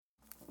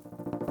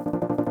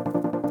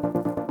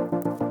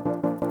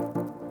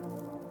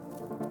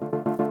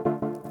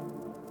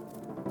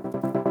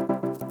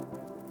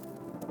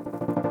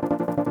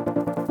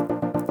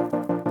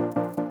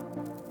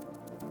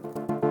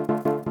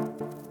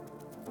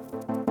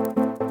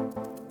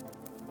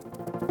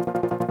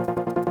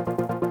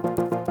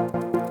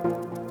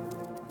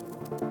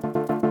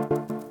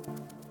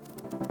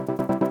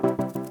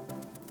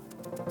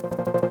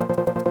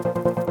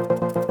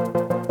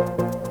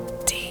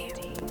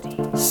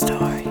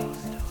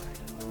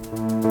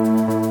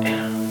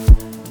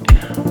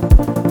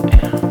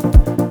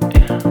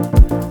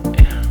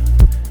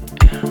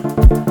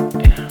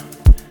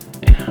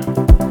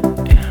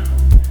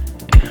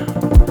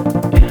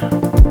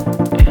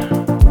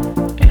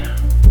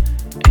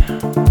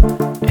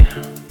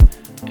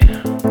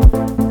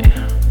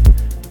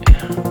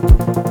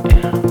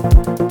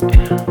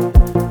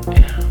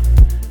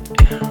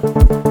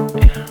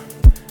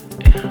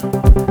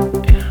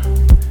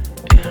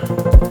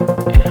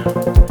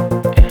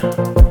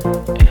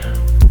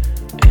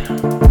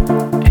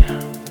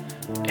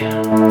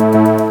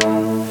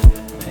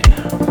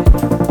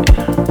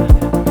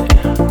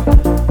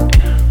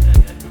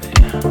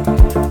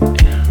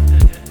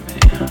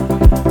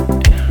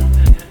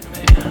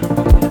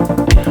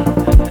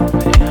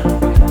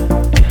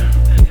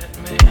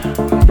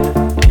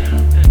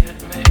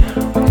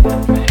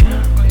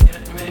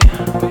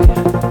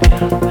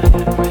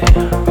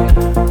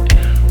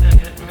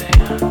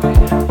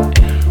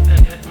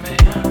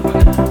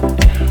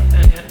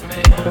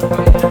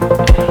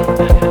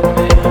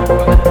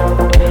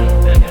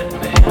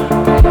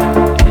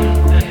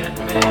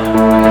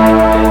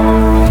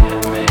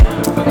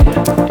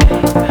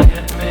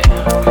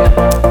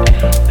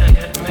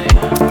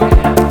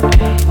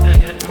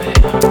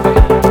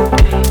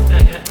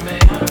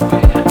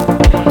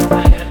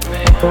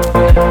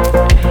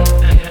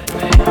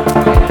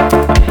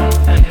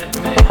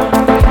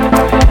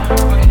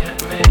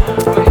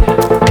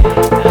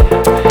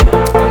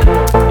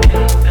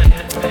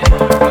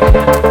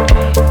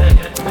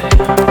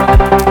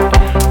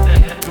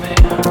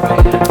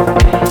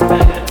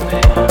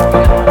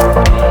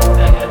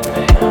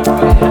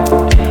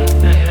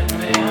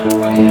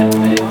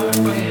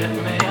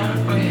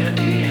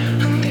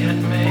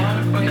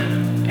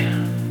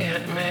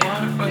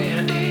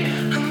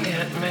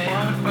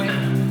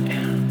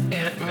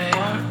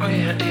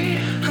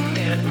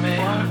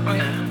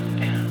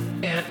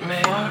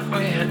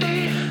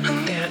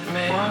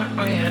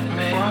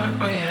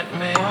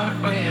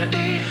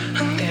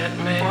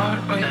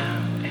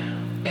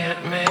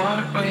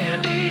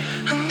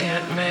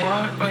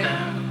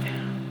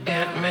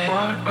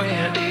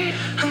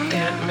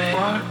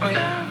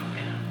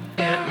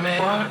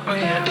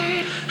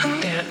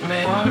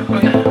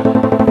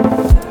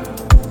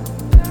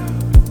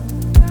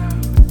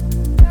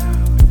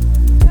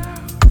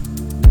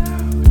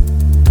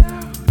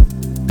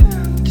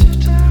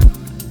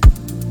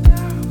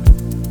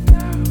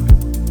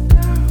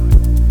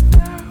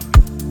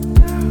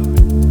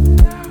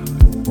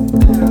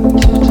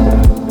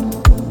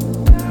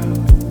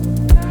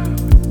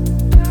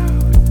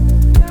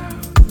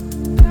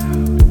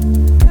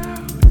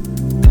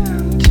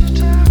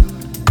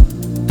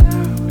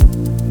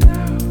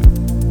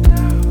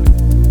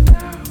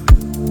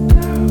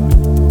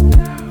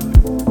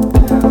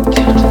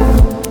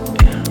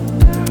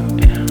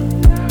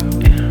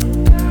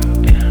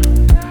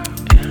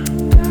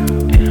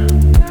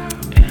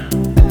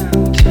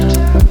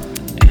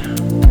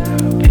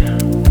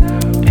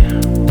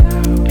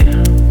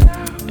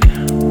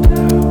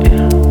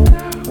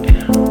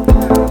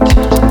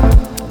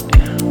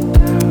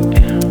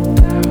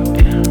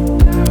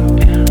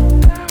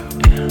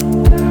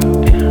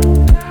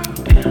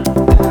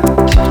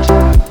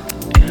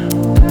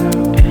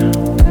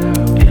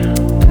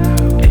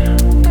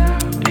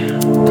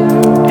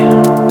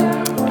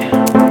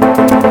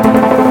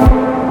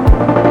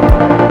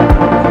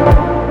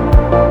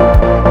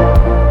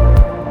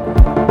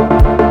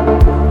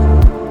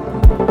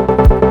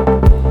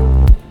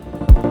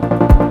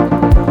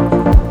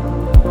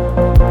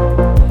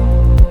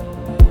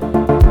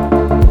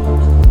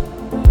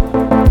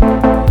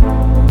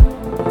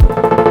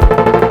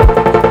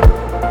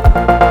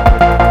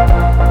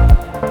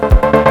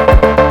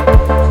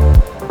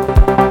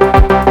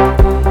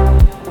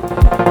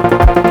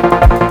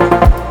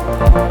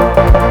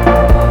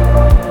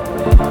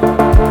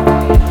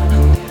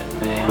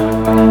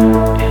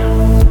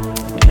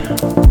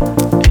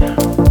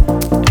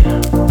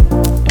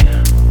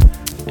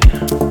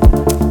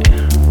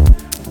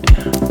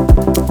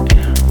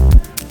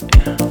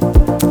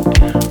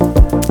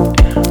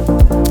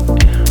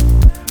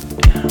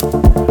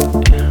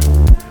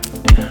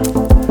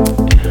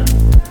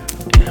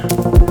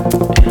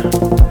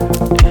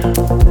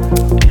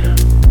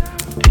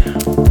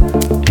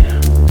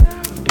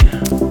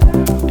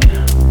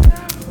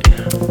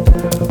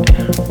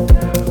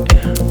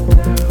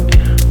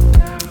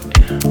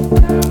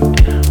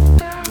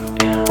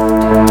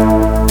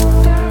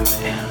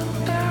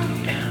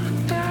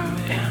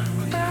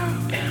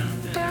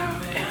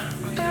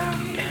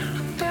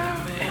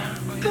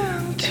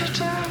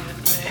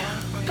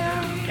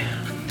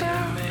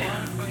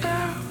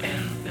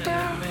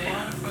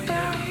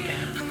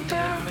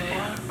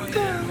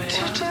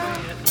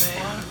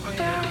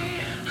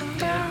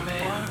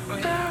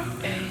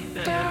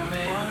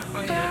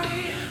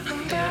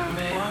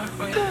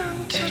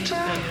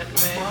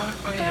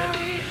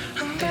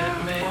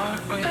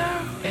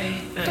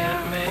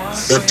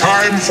The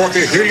time for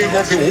the healing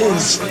of the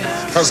wounds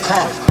has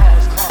come.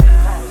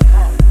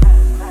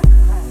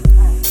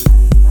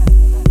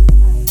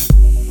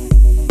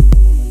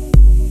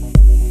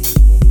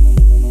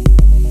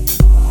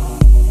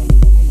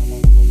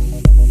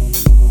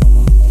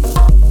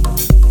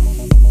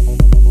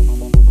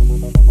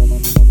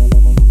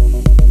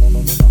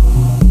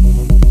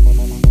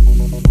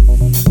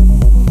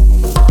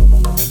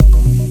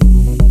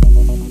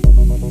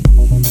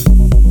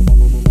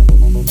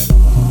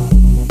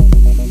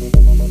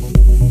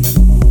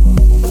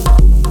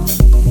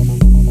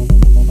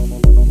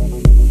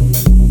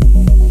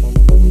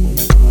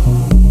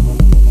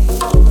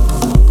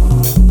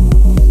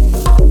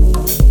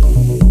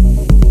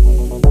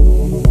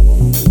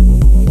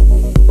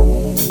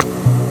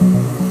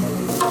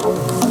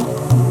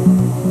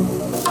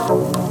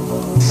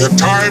 The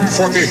time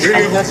for the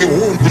healing of the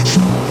wounds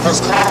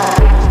has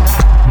come.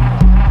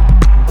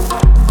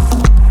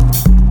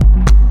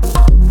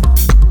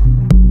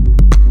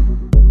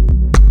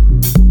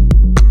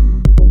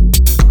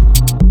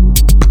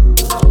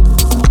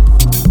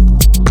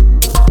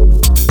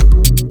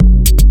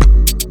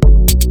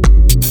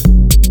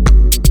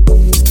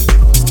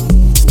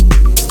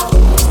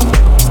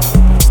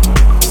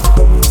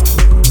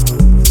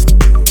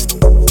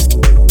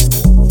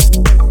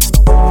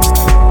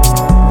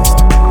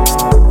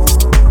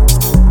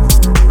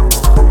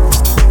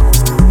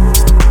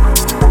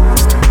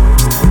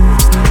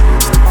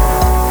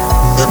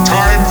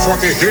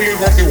 The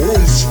healing of the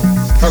wounds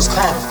has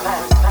come.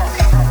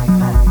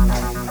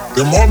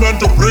 The moment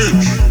to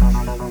bridge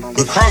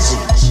the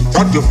chasms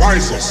that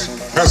divide us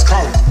has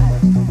come.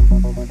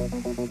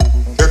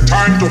 The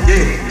time to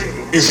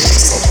build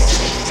is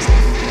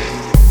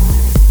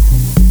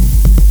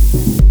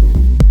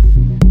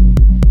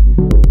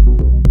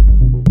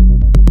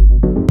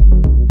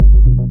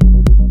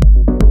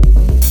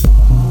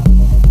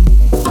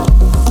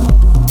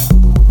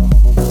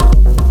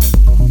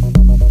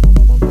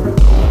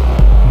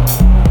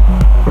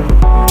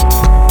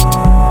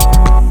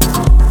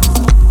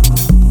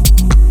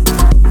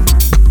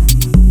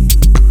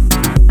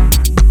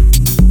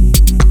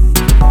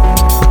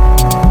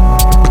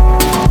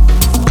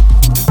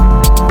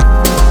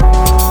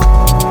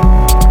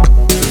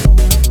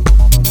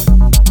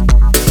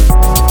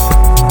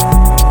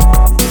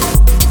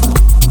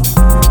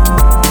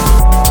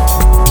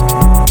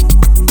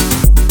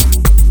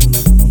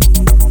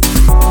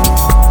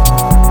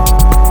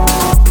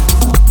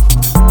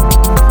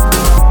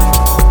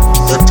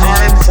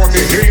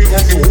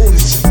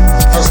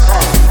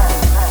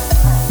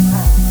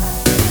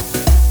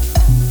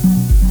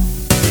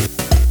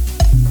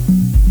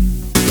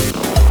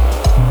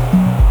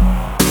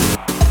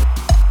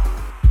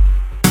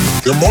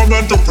the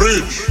moment to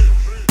bridge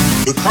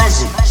the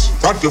chasms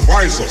that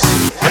divide us.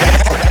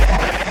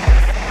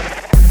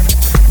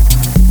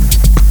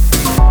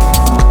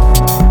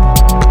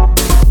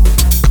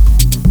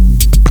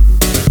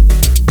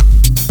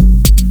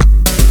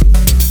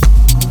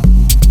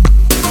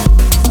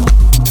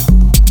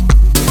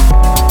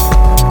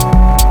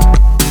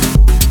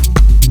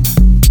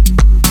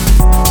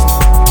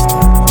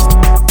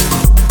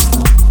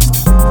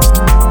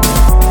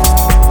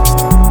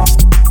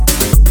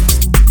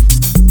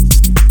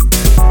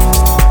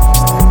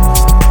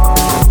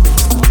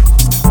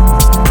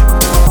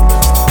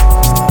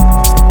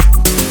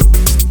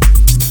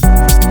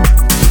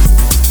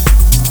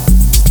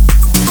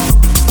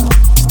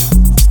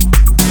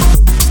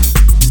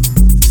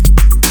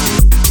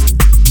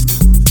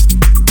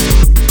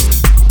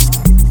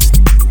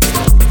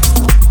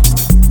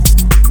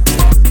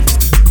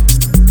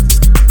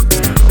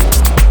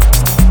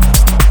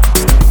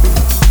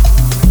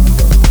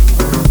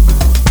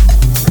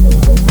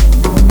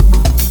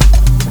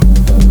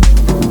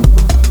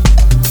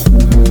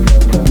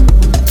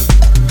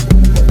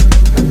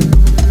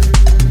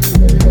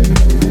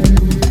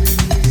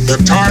 The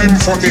time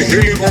for the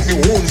healing of the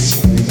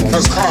wounds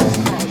has come.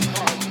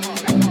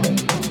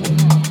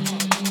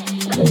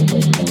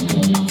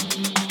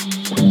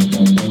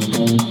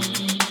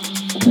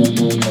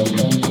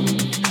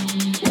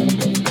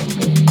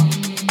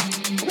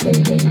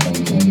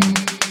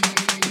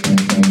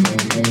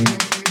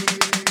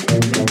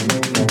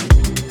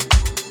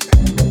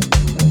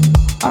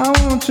 I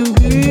want to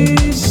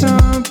be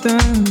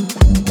something.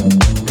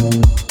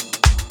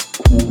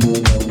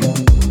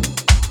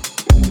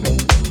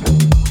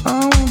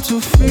 I want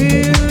to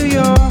feel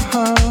your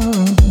heart.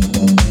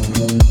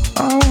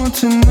 I want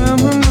to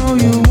never know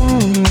you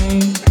want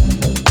me.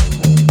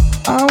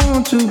 I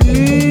want to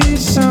be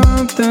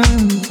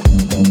something.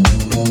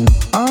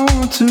 I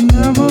want to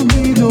never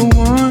be the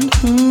one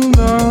who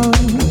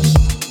lost.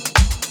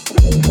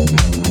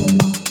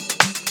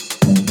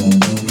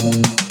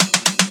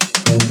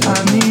 I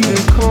need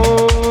a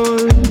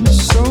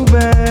cause so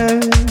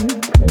bad.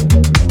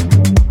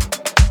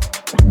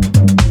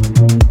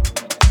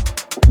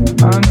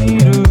 I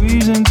need a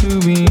reason to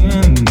be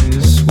in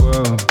this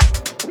world.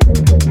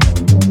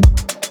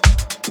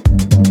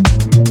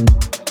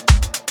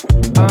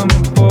 I'm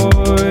a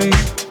boy,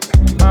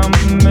 I'm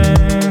a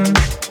man.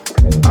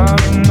 I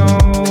don't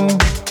know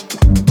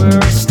where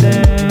I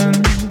stand.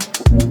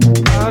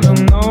 I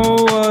don't know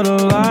what I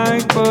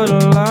like, but I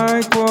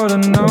like what I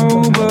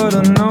know. But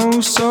I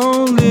know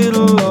so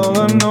little, all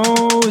I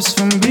know is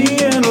from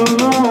being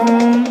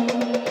alone.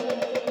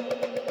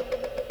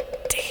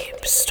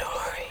 Deep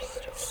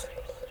stories.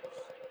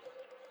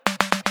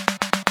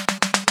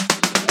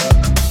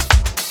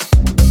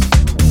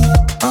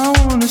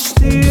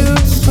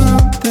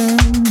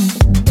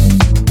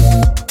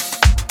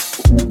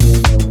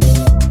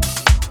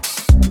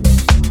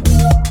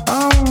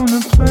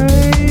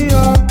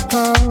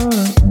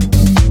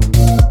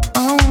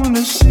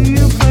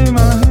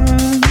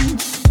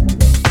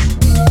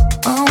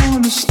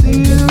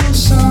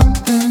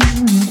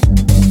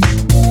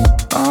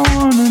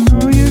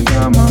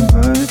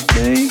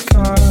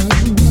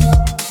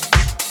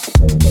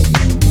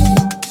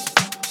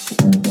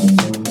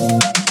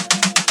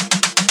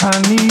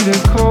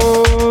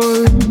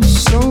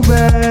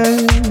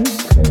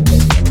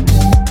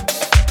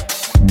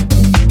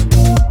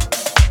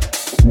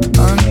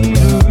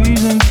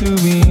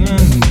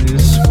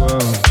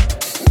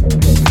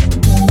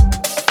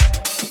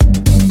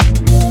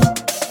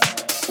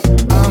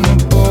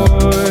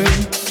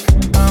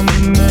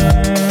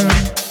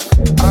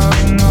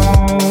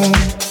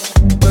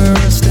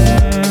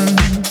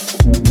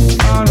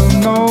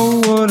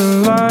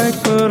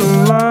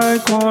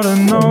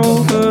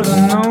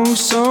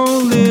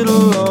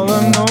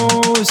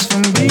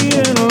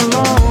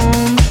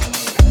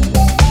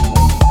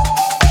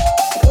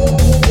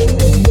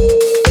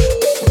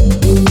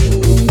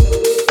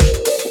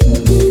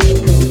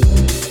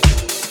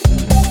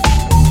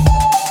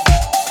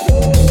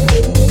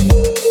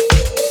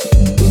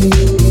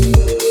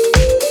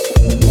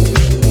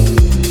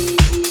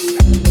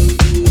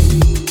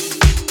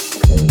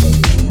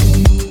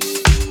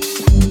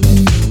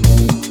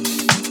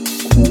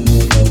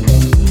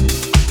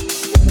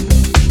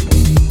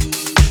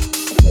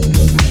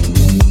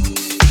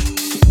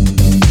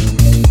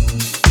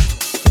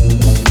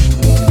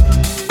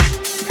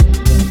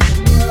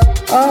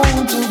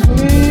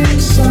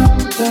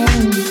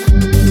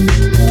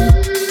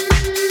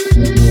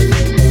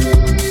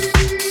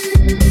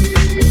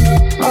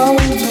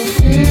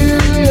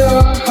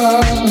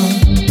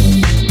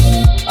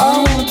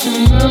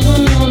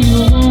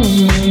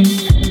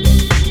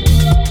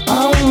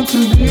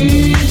 to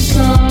be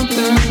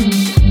something.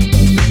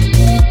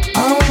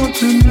 I want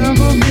to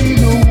never be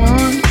the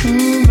one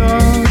who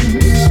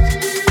loves.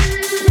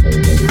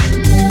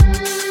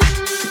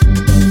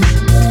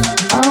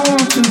 I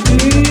want to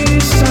be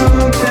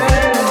something.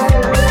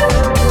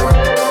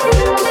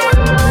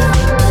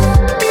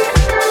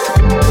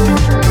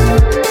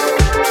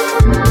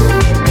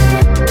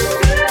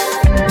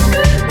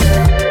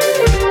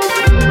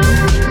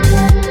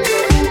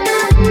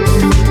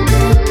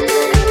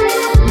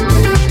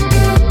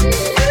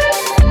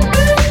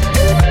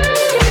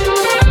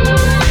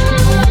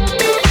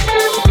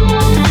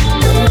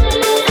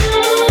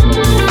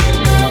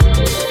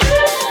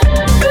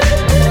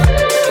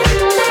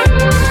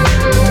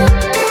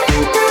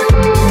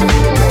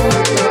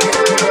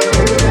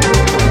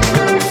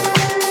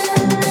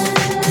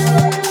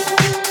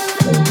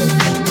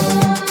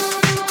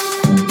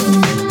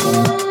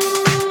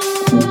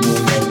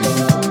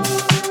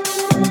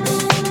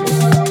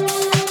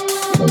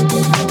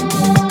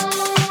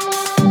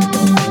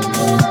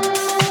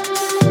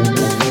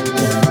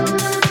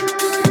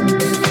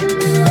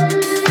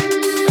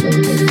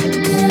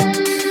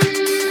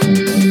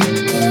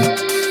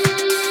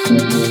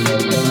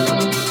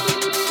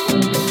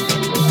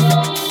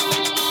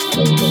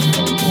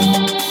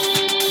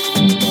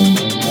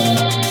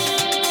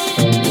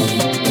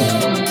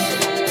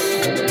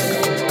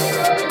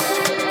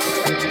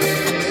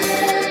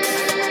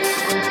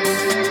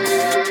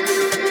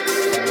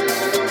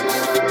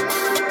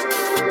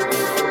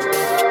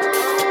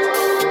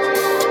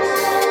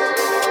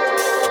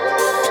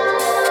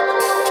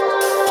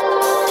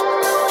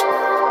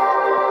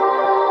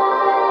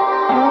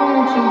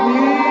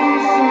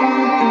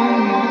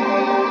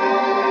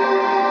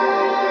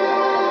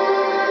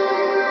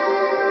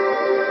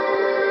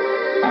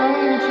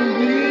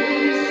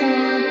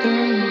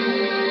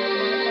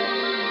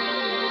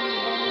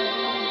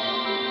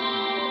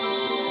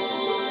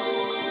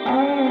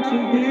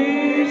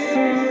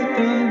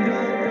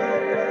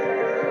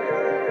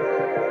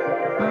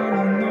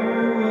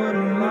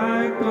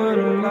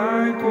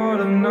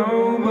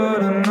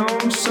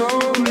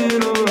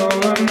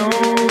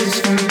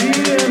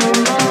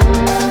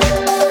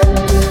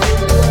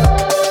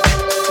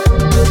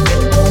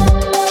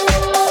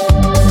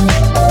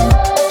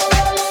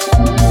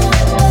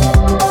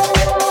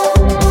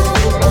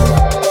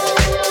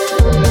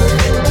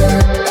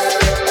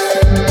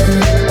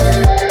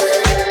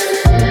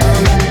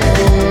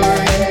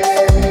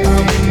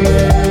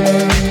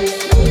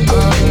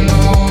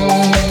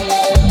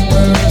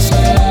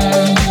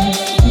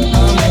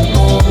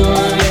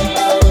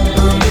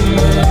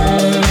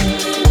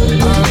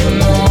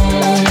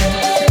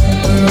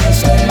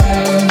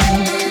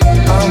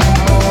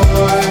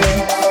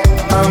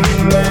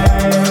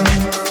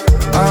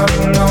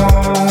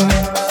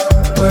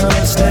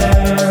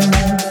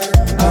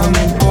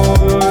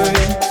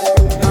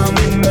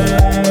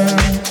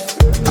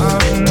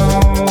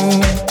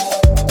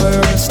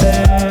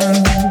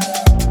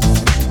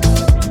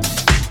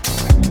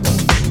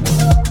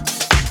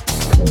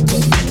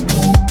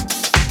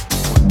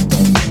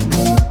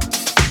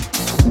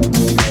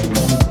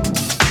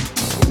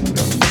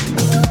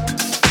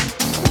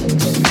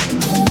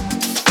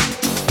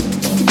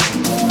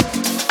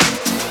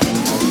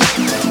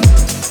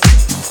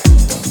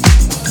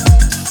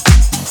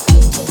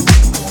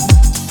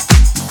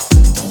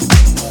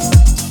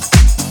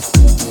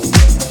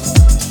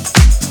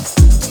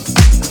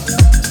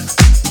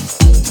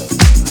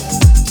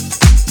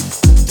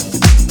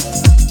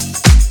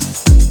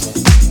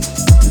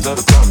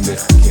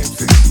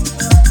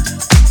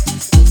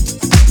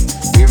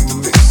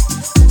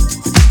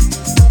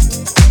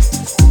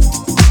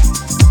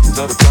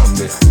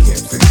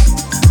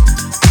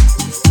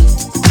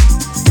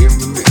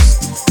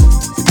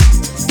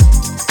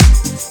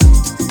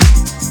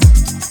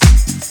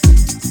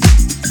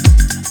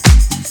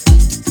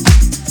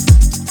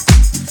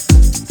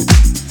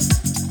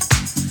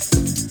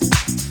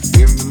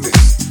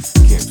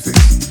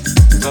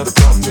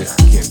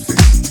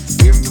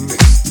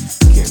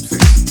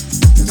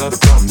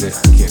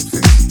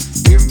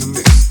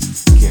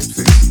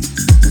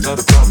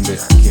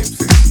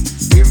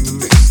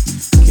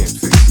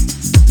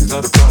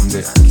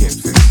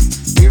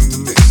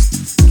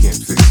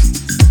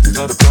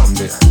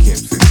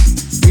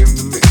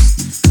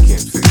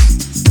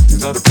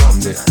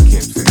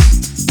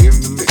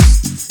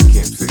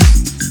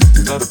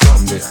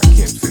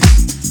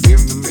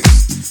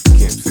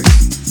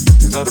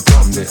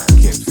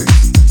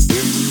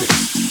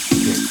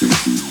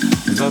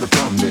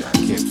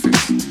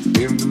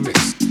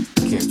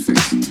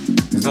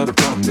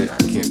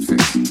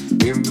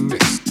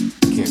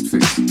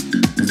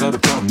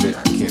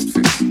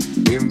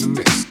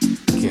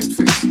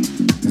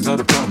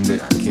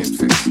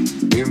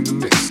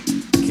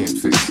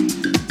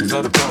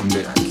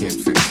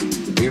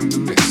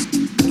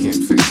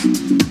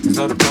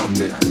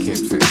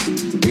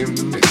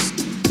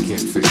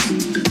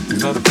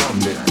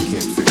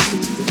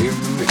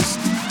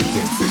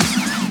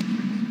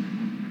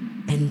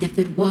 And if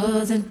it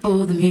wasn't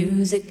for the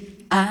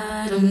music,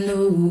 I don't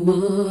know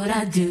what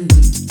I do.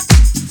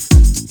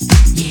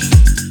 Yeah.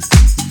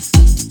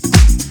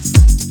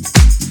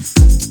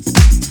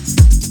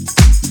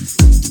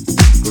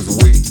 Cause the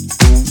way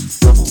goes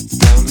double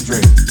down the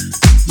drain.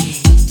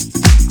 Yeah.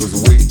 Cause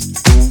the way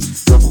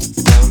goes double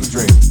down the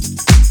drain.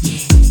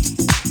 Yeah.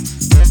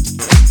 Cause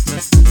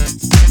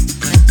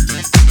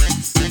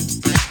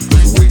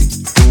the way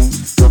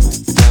goes double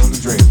down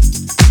the drain.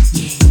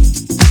 Yeah.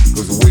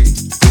 Cause the way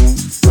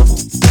goes double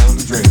down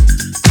the drain.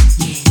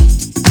 Yeah.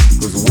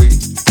 Cause the way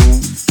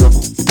goes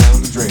double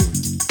down the drain.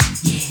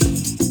 Yeah.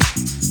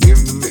 In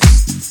the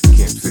mix,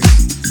 can't fix.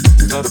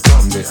 There's not a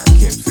problem that I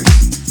can't fix.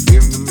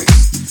 In the mix,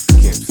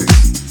 can't fix.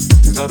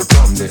 There's not a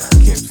problem that I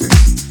can't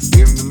fix.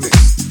 In the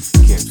mix,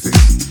 can't fix.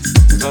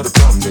 There's not a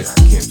problem that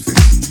I can't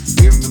fix.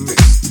 In the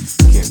mix,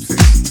 can't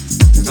fix.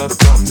 There's not a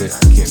problem that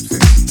I can't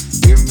fix.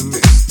 In the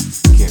mix,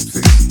 can't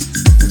fix.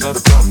 There's not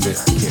a problem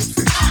that I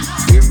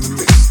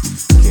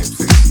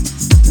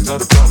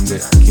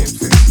can't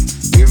fix.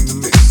 In the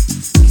mix,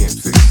 can't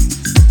fix.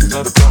 There's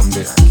not a problem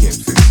that I can't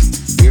fix. In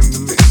the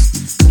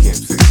mix,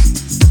 can't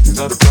fix.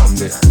 There's not a problem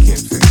that I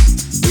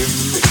can't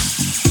fix.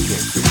 In the mix, can't fix.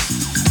 There's not a problem that I can't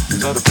fix. In the mix,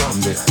 can't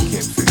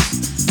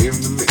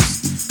fix.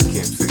 There's not a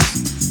problem that I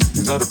can't fix. In the mix, can't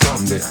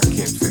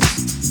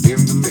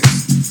fix. There's not a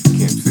problem that I can't fix. In the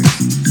mix, can't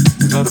fix. There's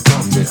not a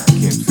problem that I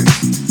can't fix.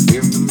 In the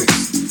mix,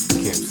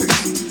 can't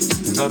fix.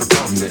 There's not a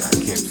problem that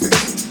I can't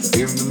fix.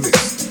 In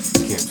the mix,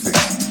 can't fix.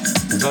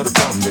 There's not a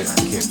problem that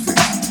I can't fix.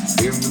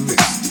 In the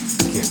mix,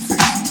 can't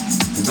fix.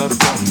 There's not a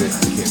problem that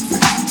I can't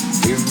fix.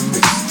 In the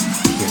mix,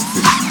 can't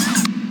fix.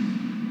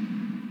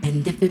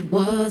 And if it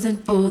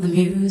wasn't for the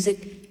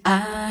music,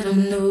 I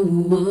don't know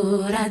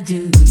what I'd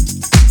do.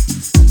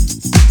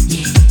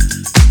 Yeah.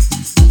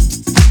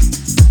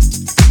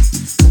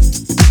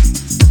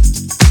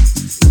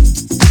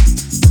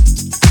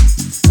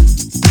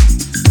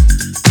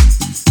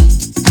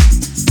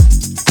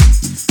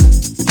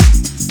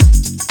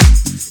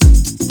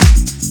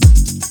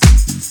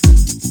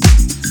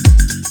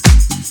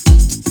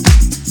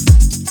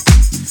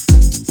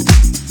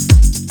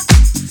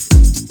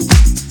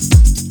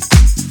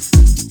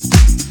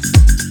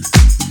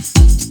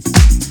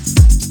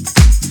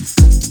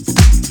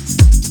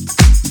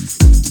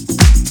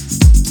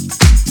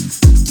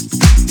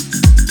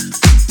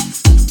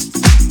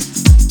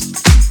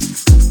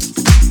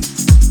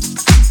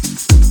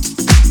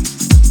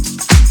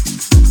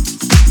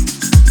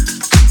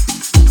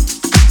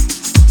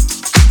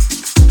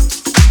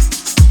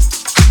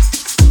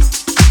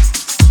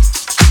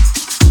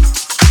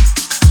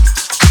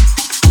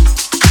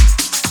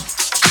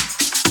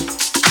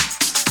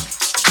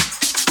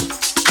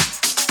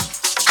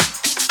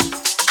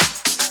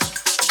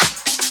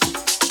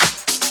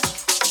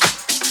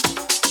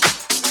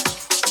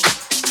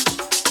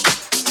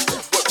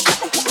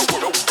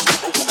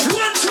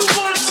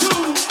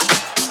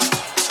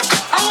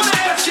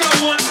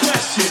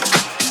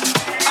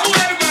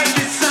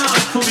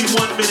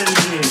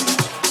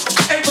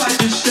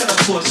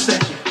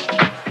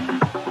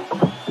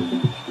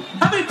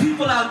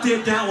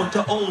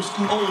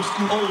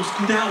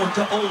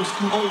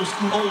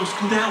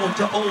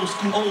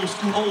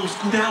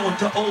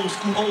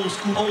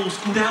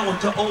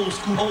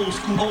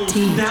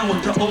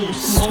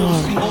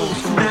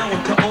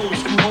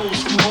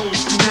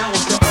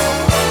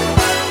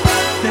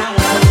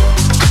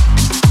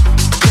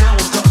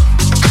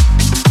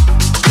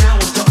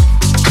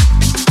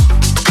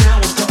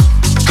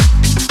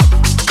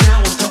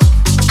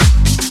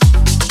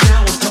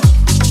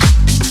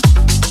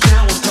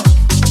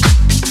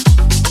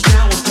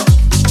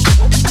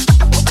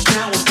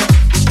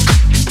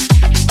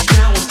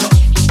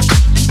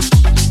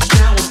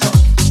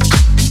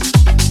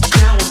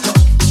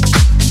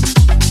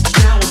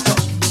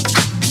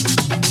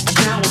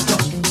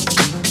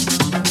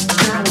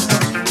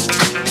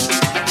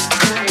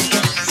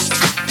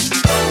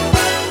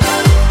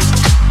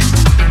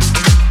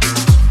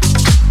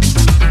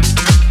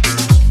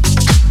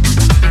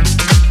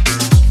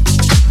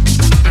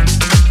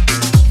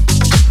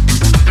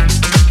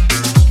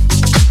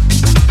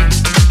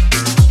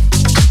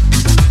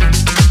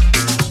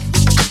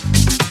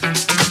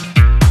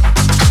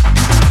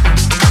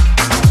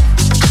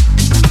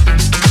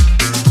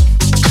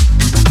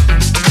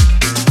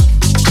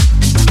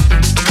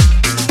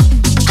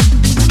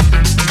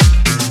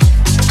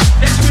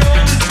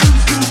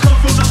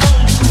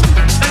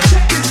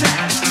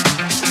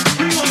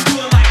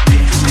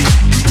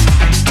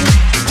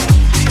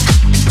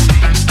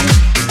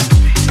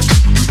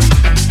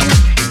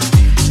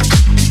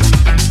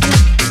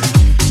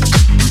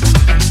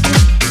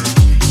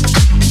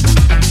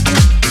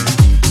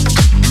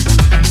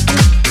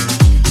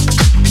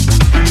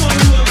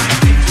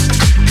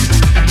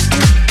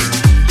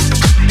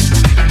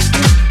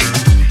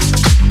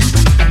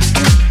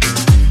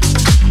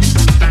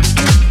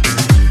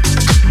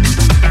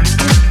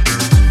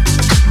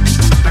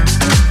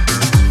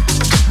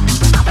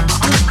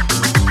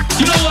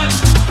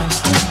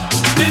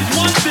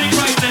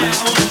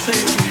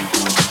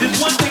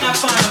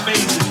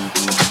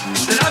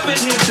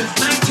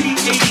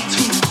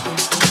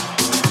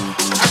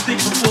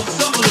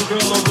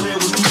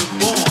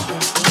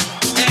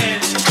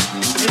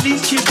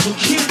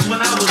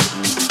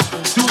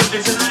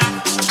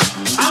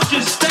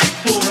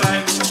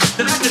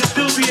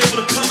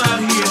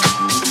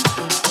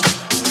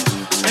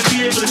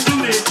 able to do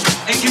this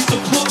and get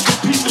support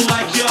from people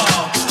like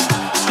y'all.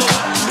 So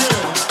that's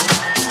real.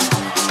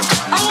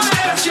 I want to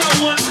ask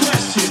y'all one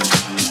question.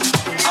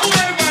 I want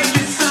everybody to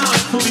get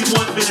silent for me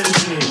 1 minute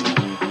again.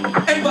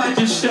 Everybody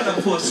just shut up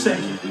for a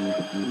second.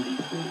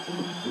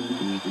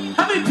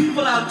 How many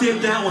people out there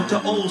down with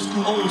the old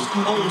school, down with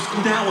the old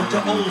school, down with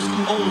the old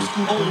school,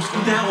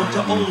 down with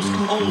the old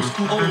school, down with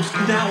the old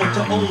school, down with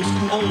the old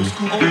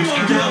school,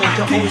 down with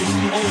the old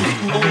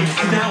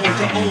school, down with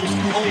the old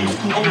school, down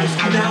with the old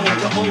school, down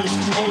with the old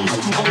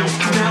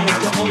school, down with the old school, down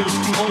with the old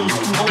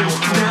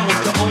school, down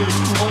with the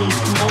old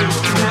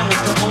school, down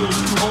with the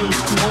old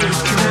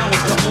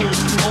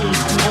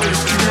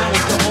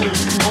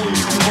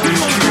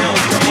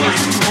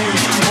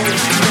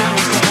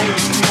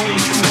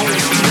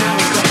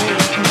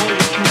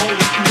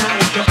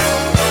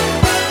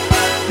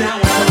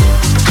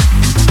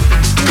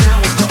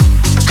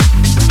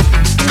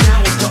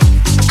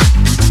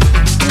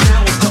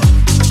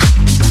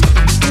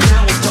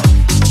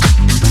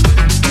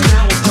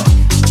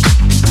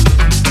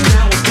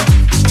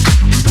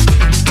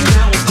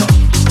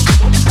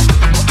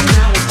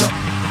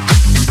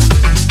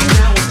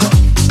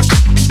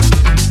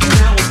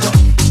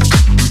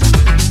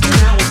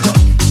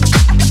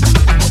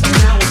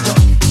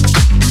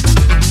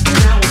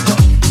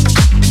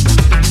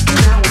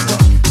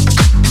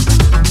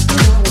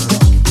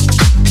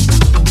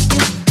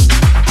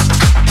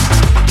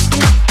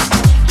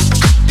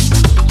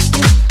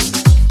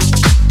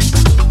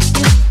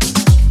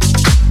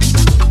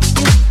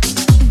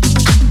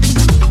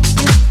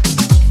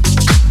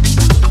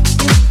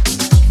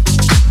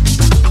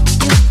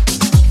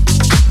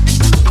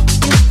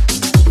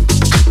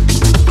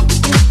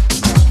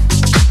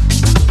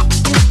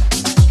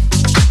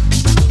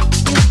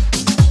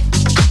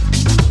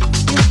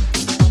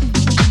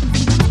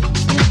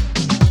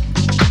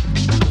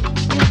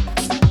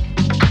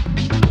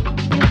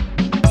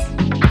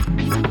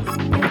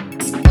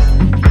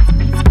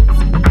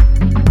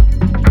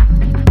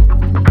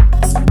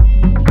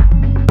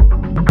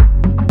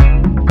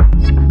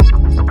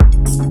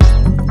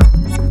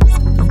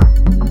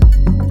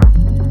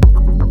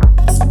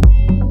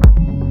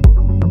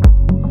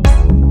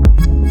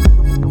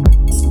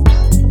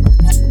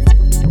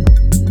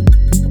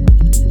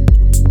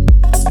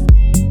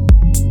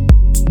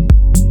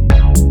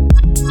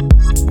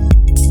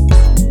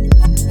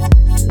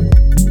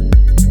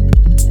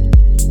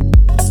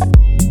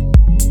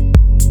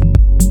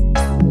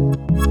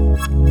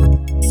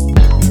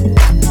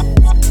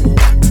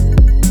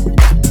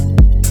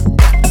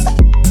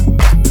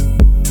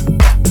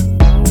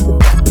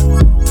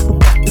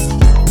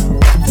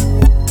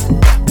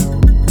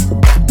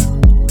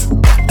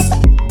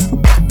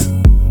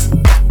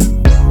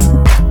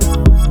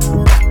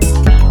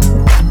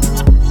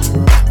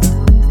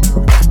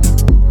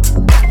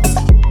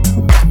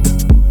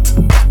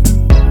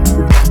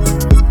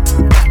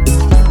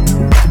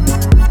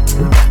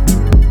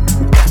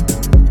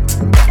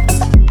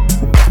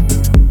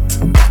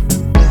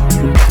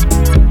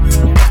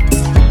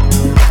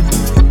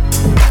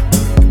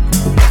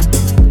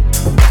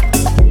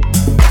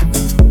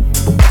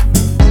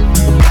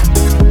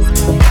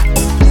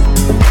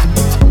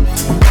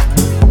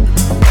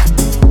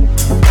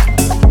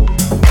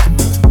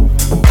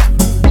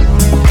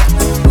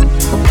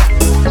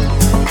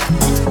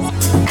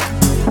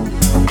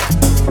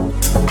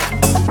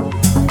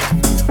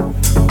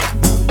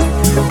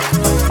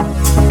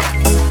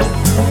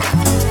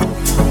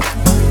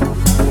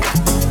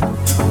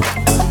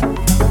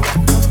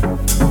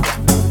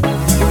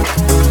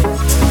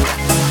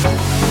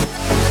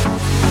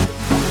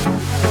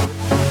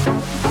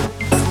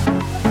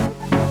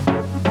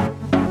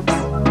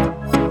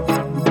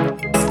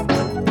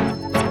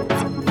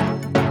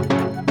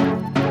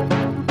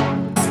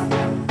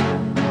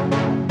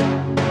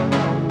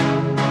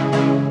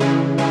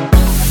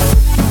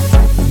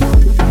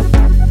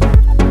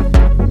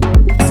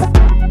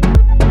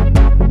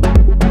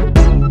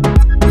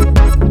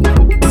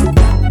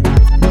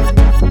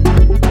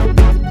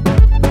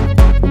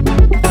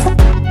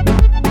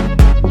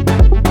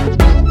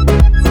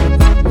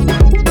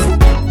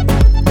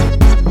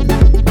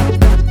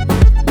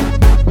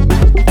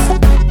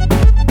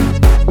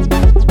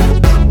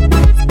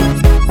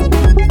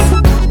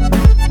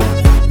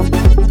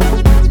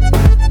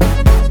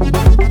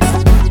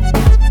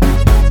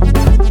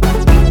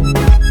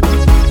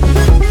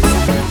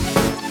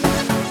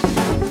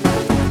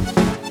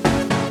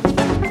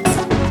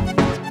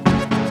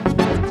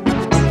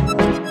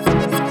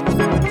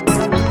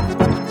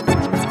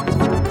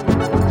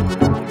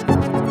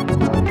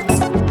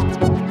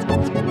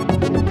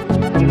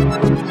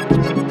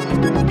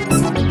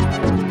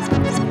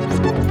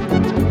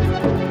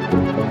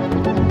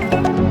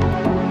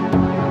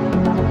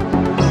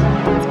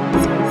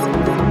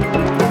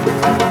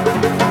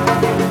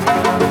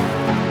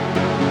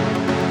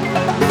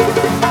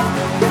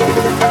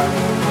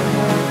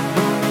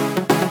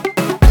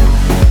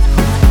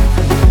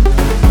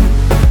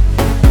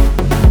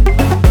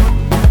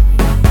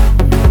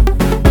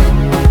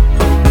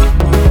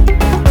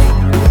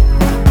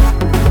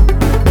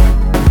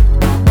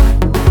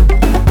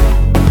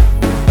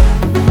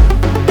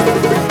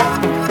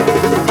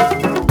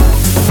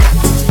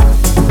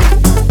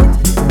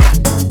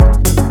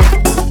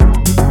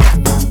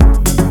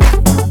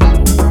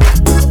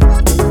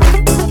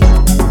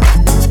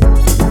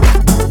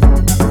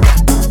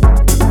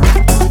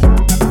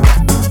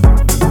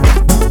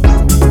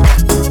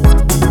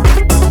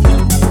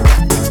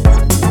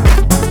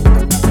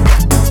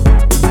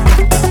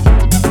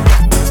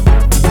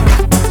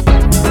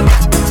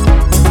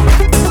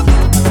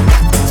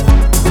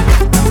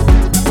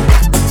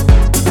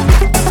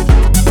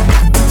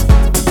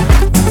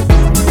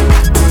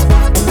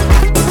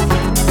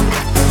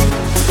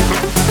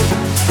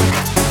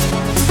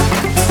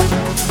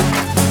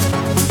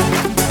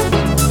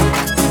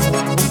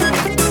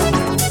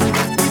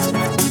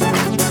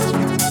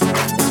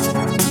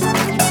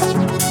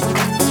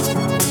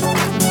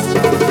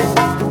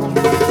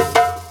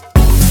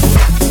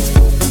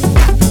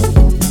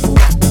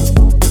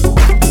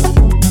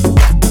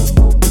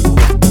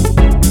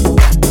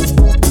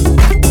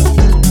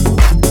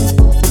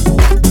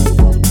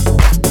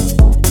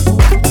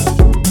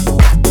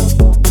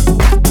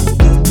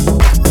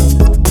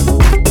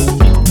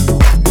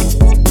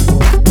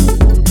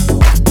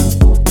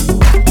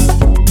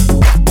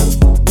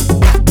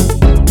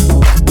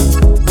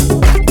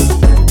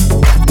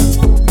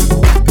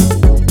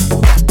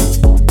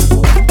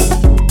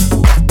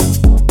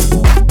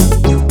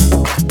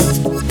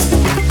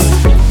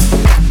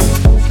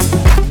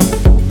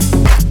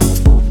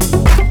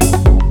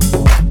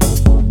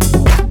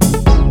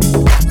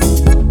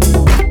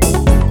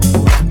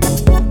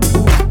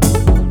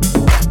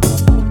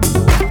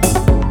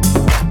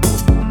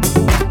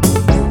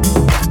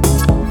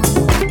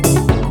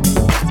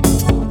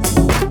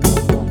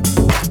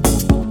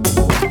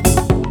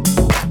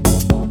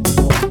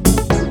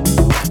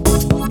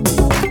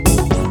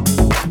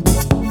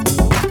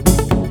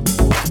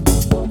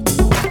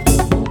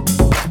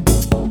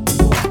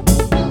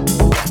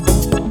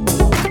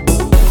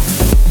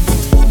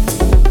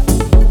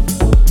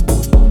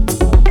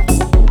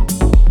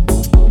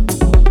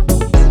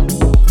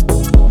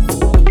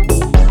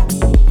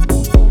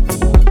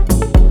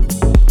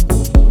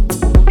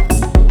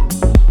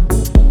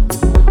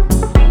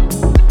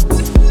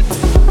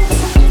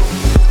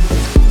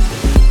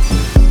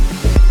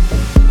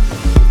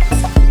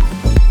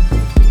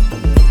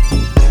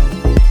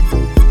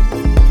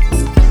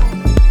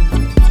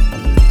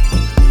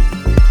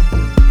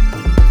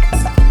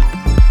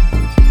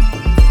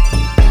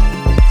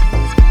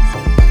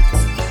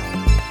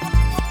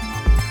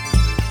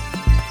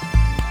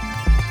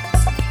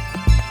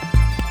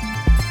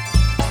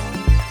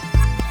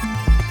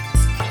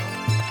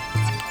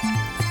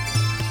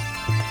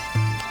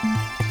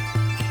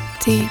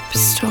deep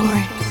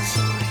story.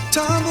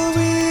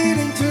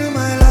 Tumbleweeding through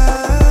my life,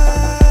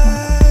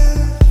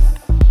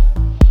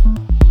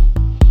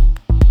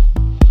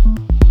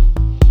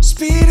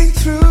 speeding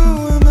through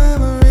a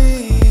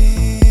memory,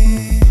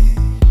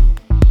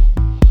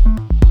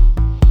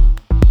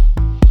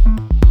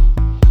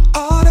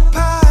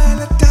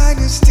 autopilot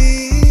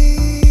dynasty,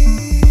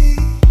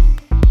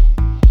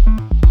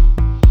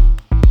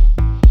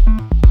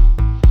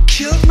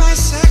 killed my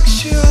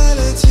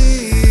sexuality.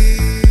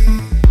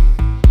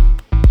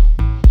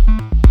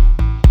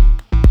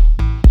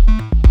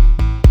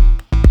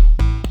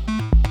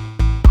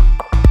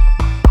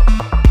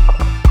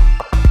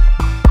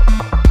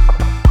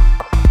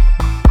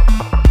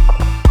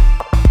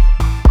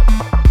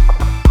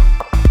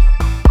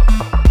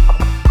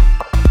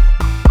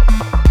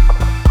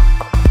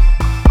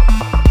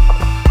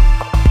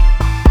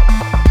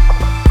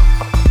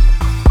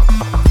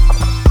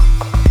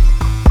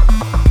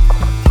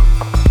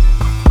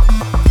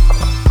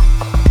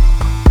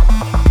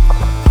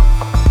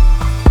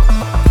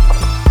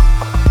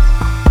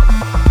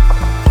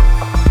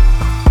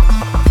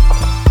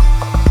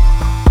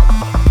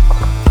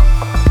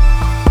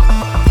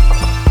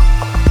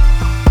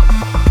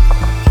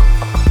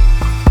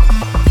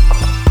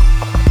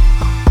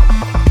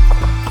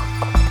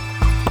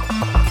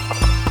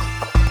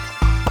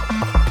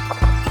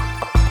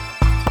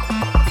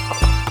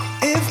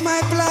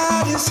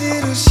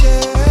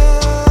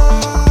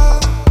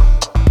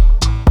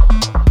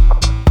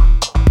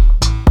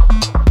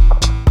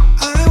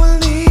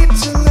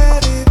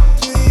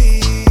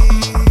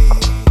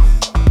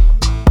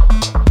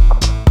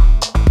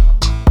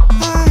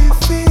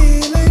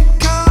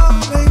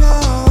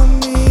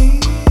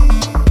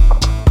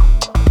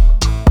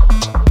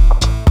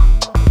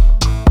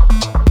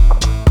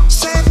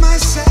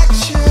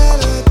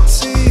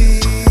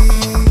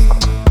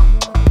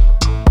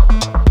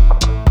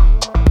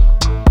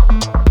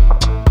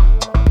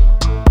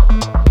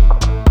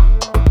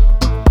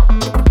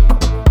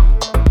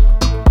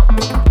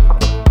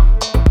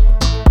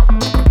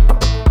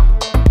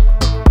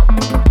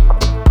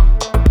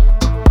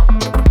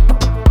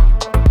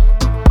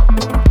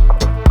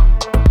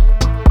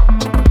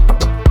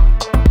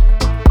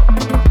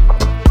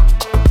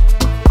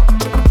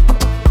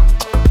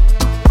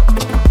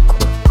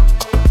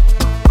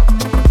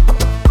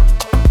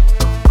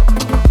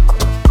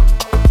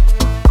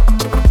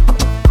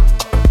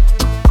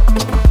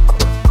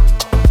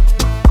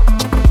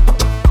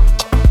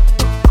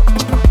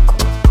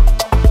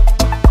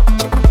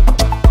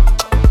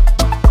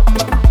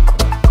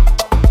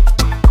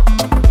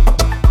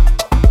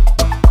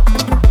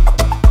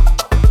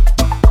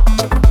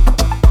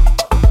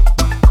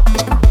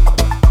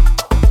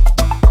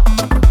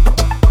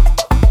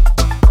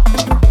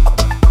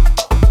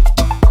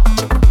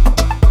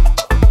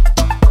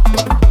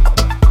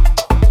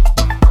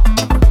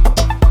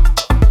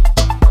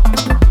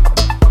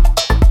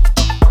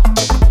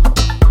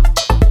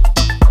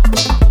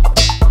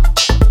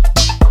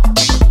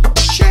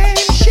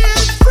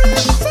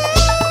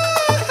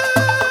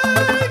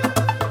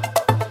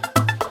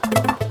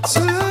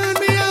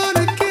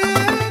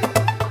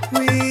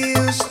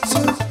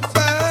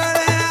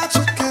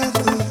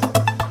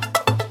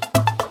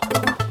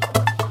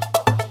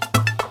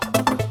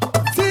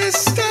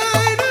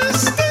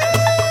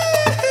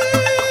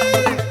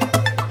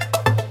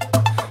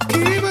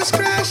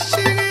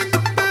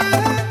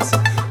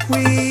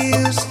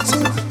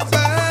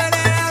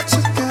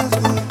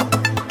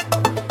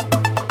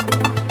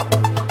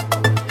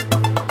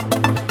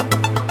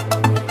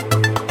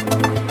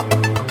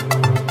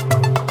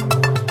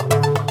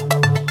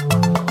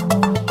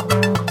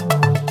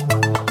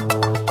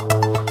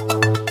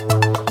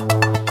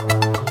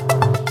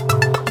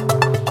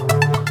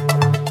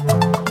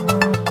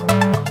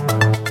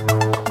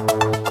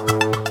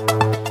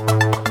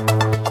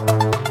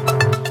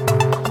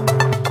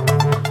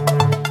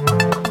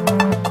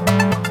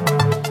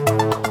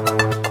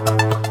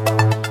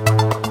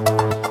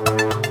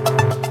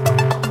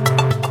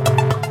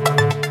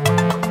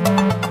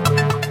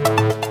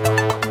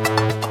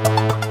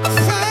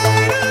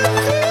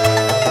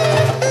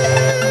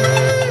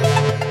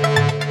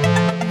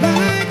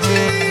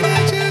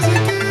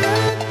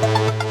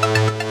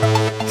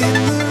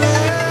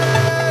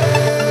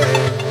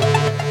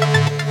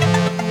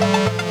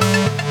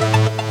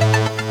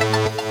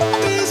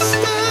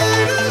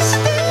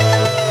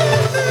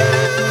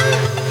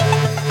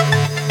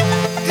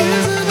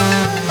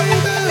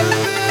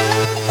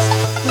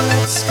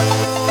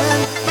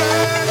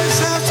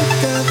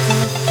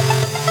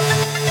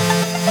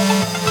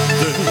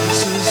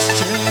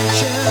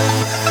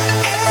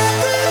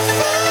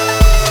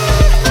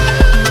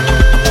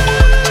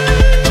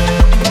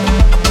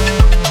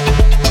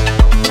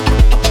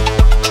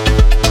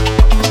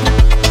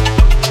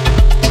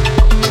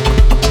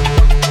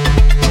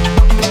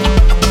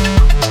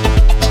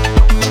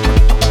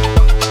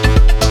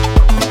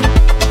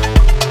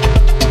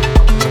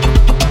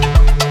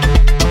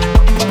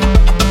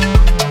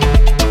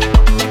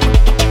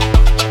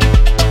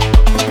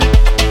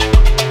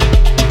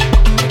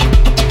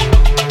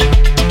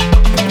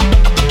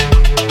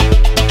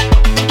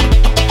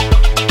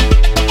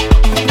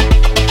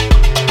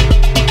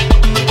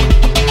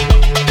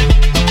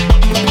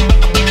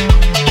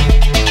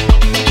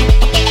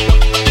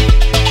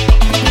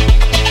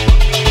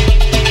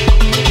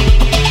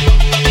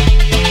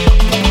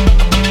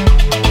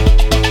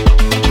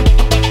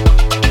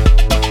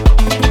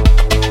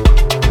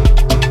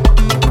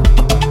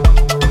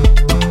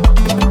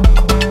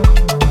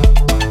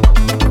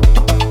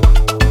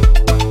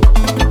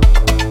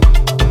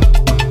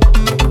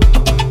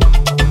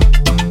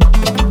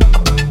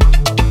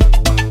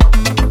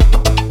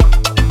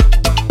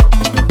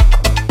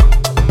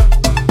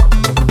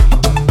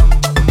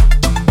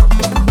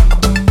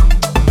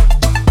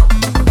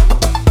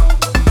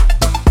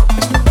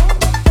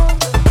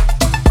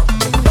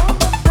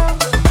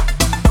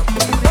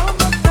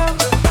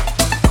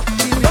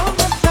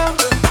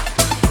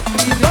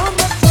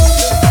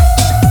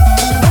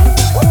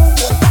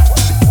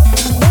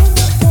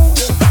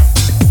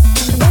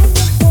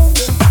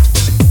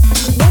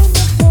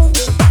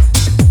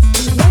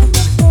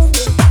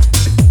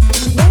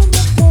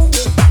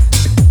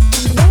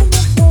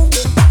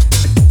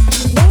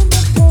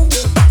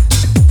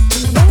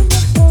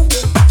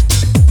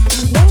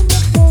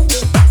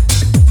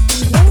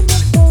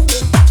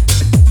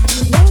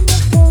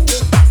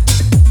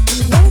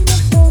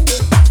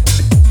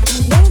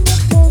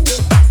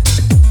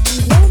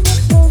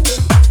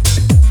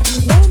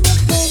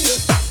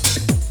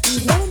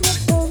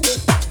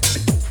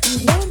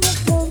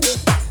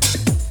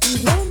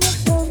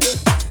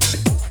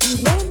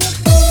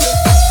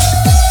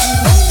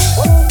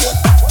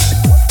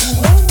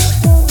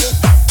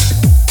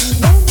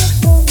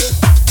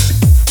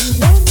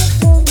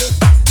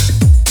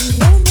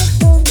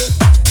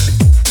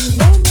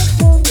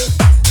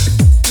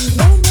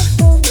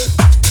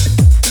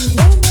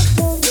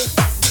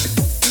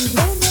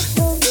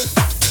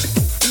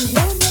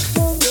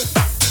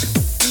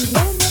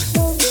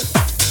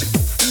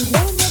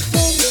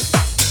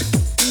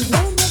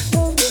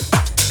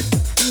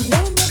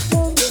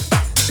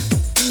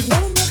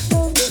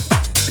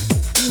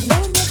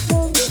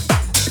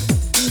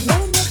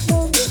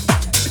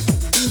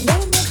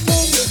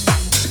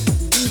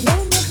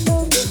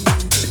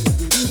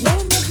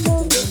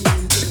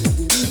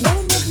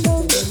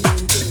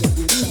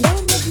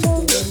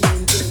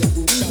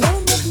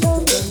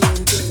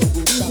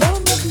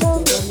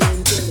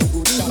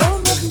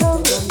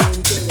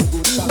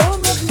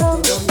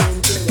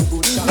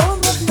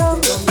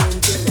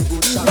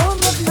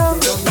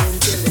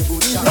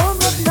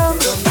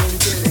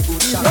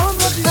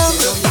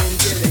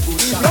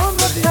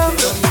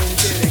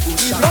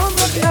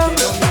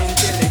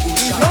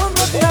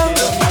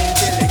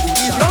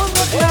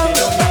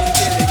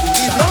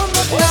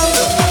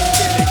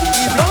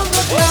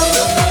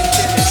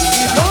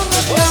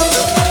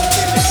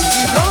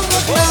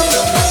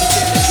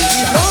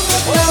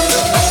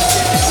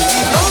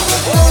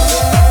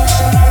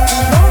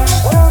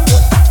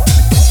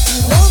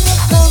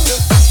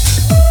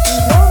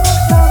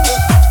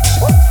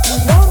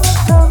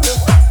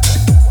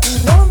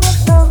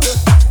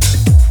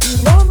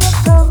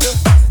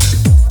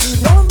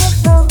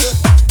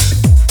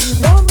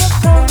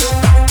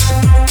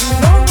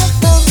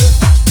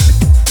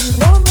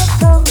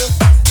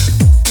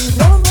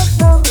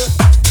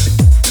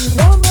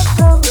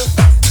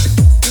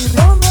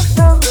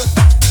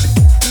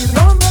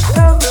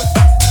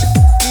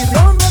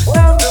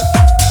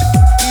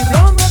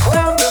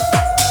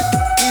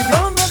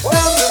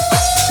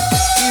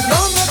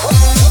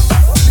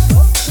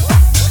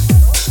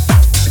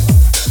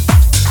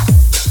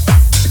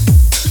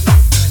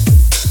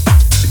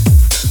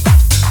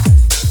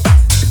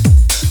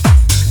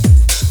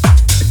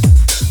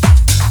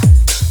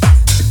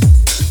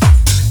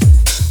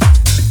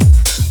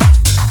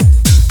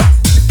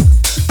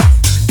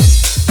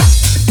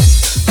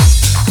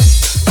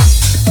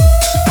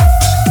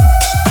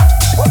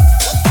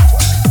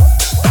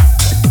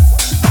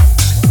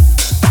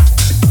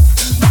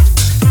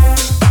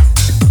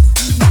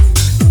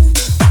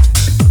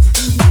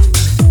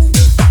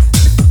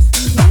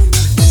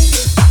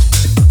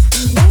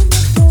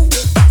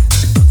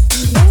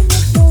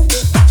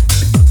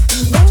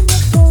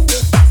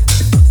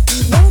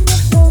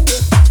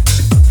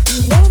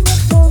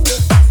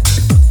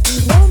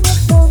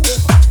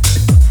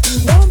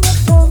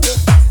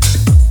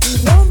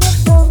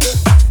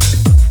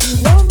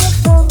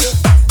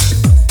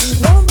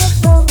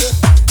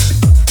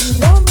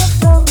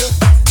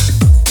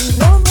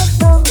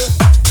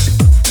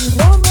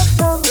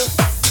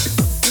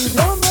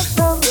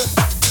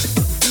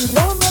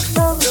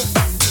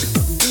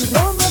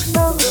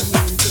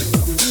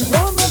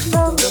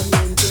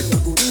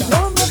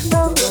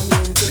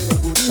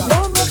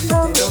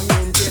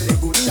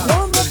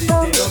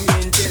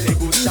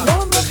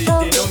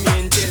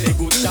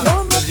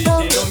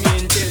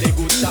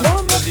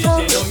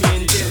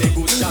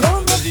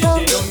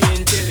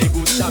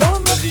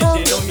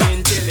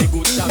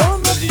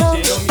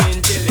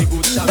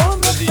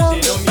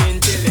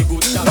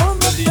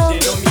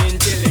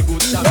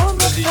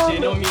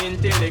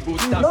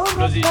 gusta,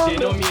 los DJ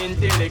no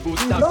miente, le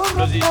gusta,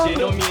 los DJ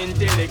no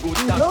miente, le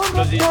gusta,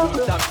 los DJ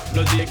gusta,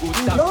 los DJ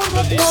gusta,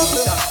 los DJ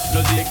gusta,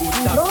 los DJ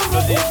gusta,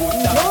 los DJ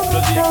gusta, los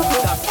DJ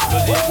gusta,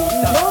 los DJ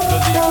gusta,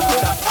 los DJ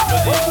gusta,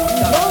 los DJ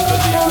gusta, los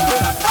DJ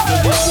gusta, los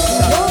DJ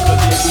gusta, los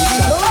DJ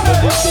gusta,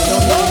 los DJ no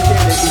miente,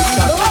 le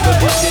gusta, los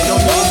DJ no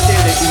miente,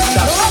 le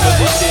gusta, los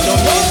DJ no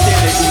miente,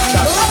 le gusta,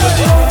 los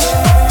DJ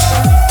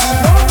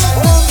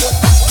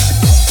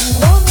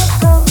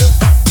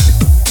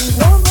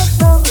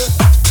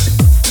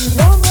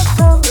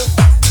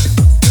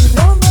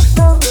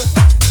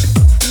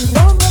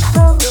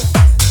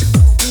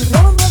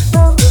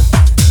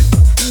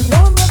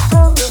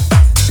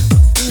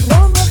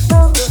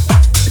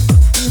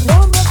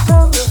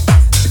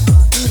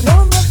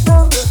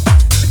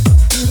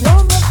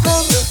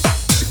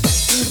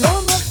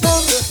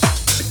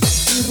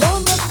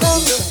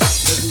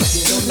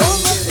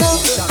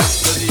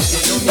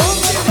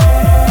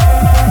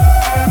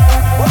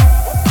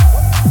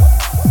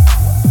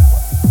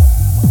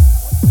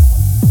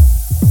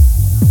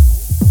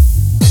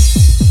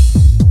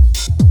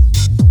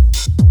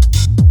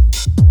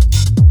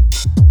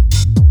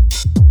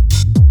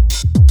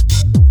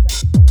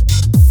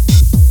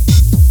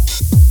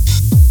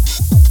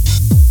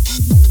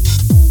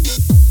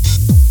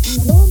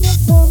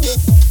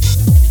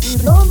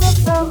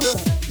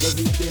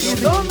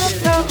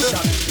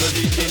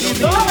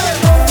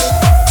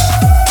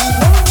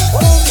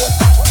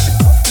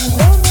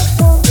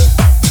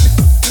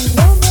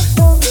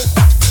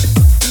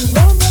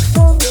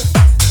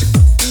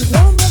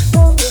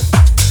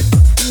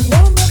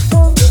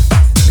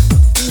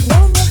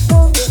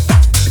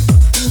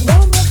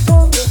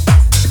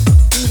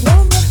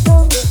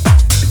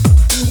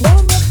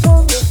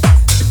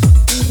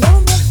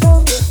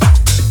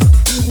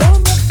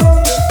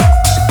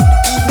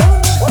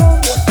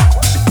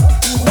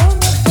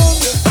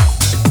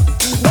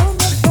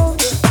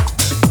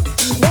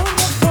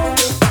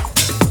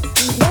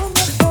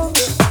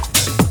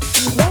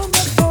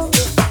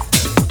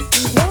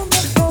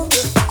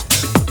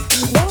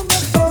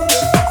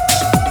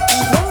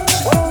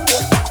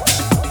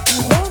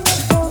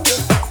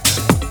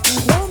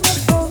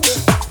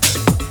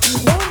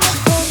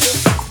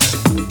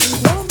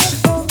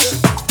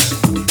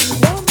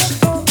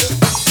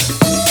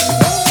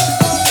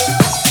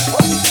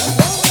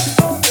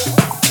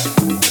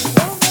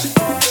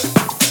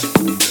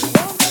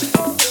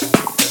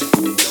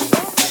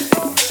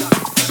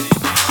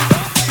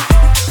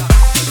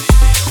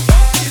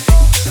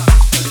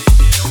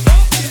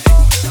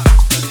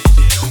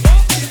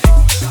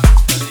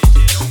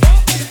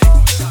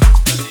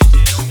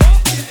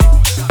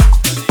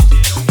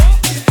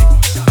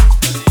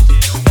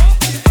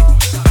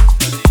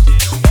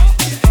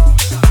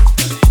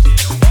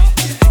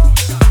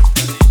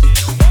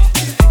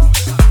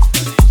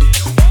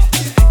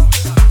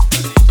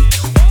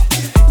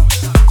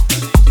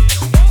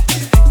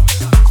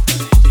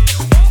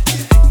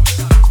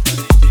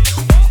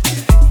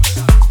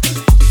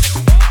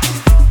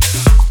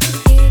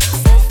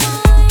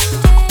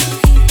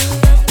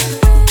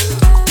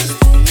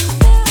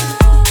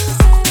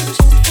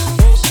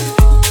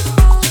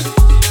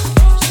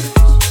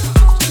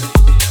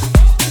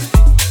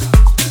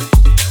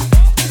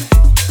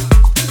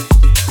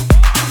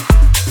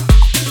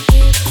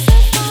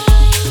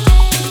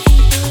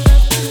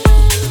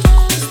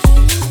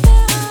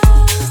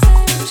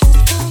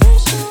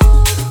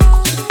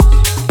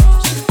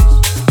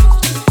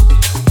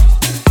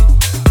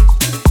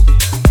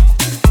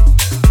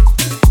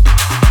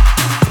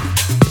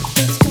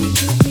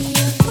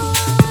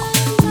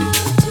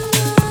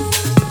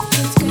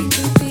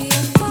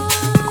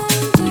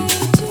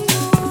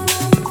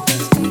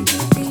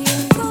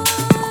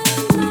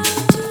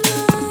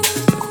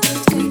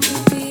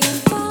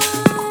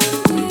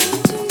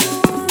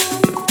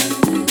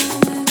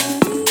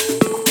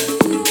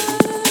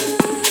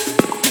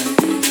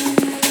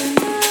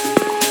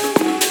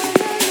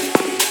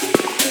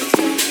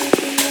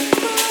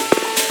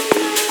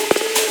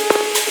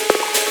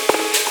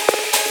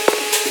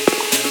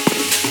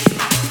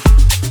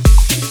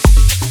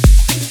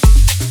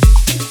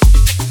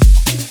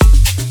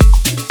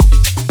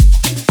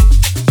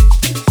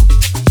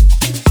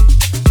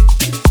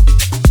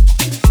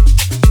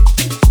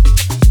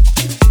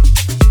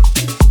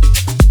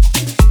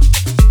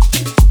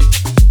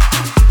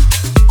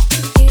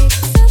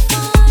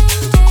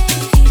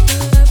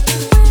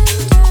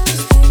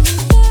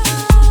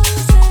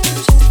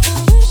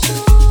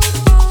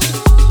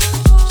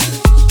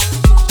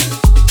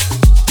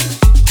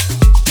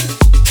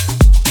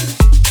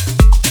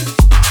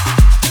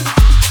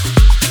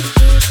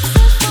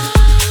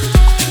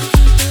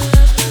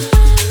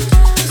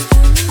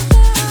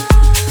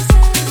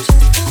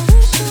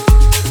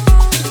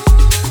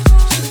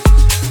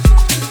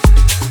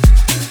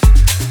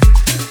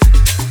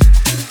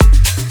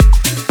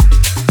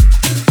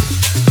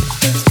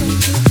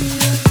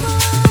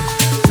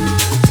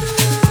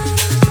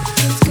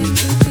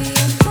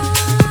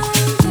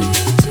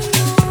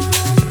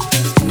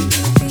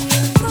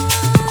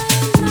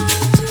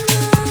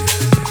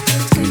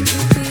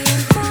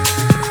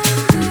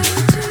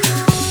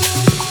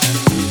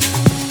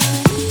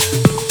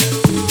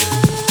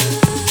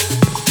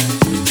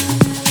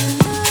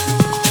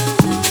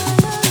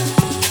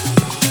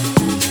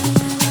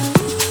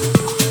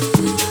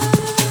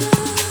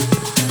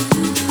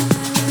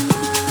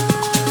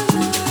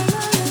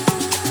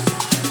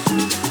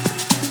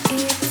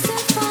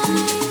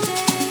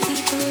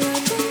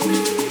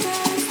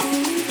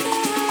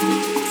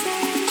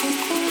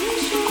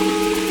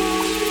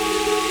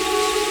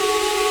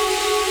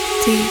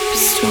deep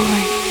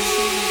story.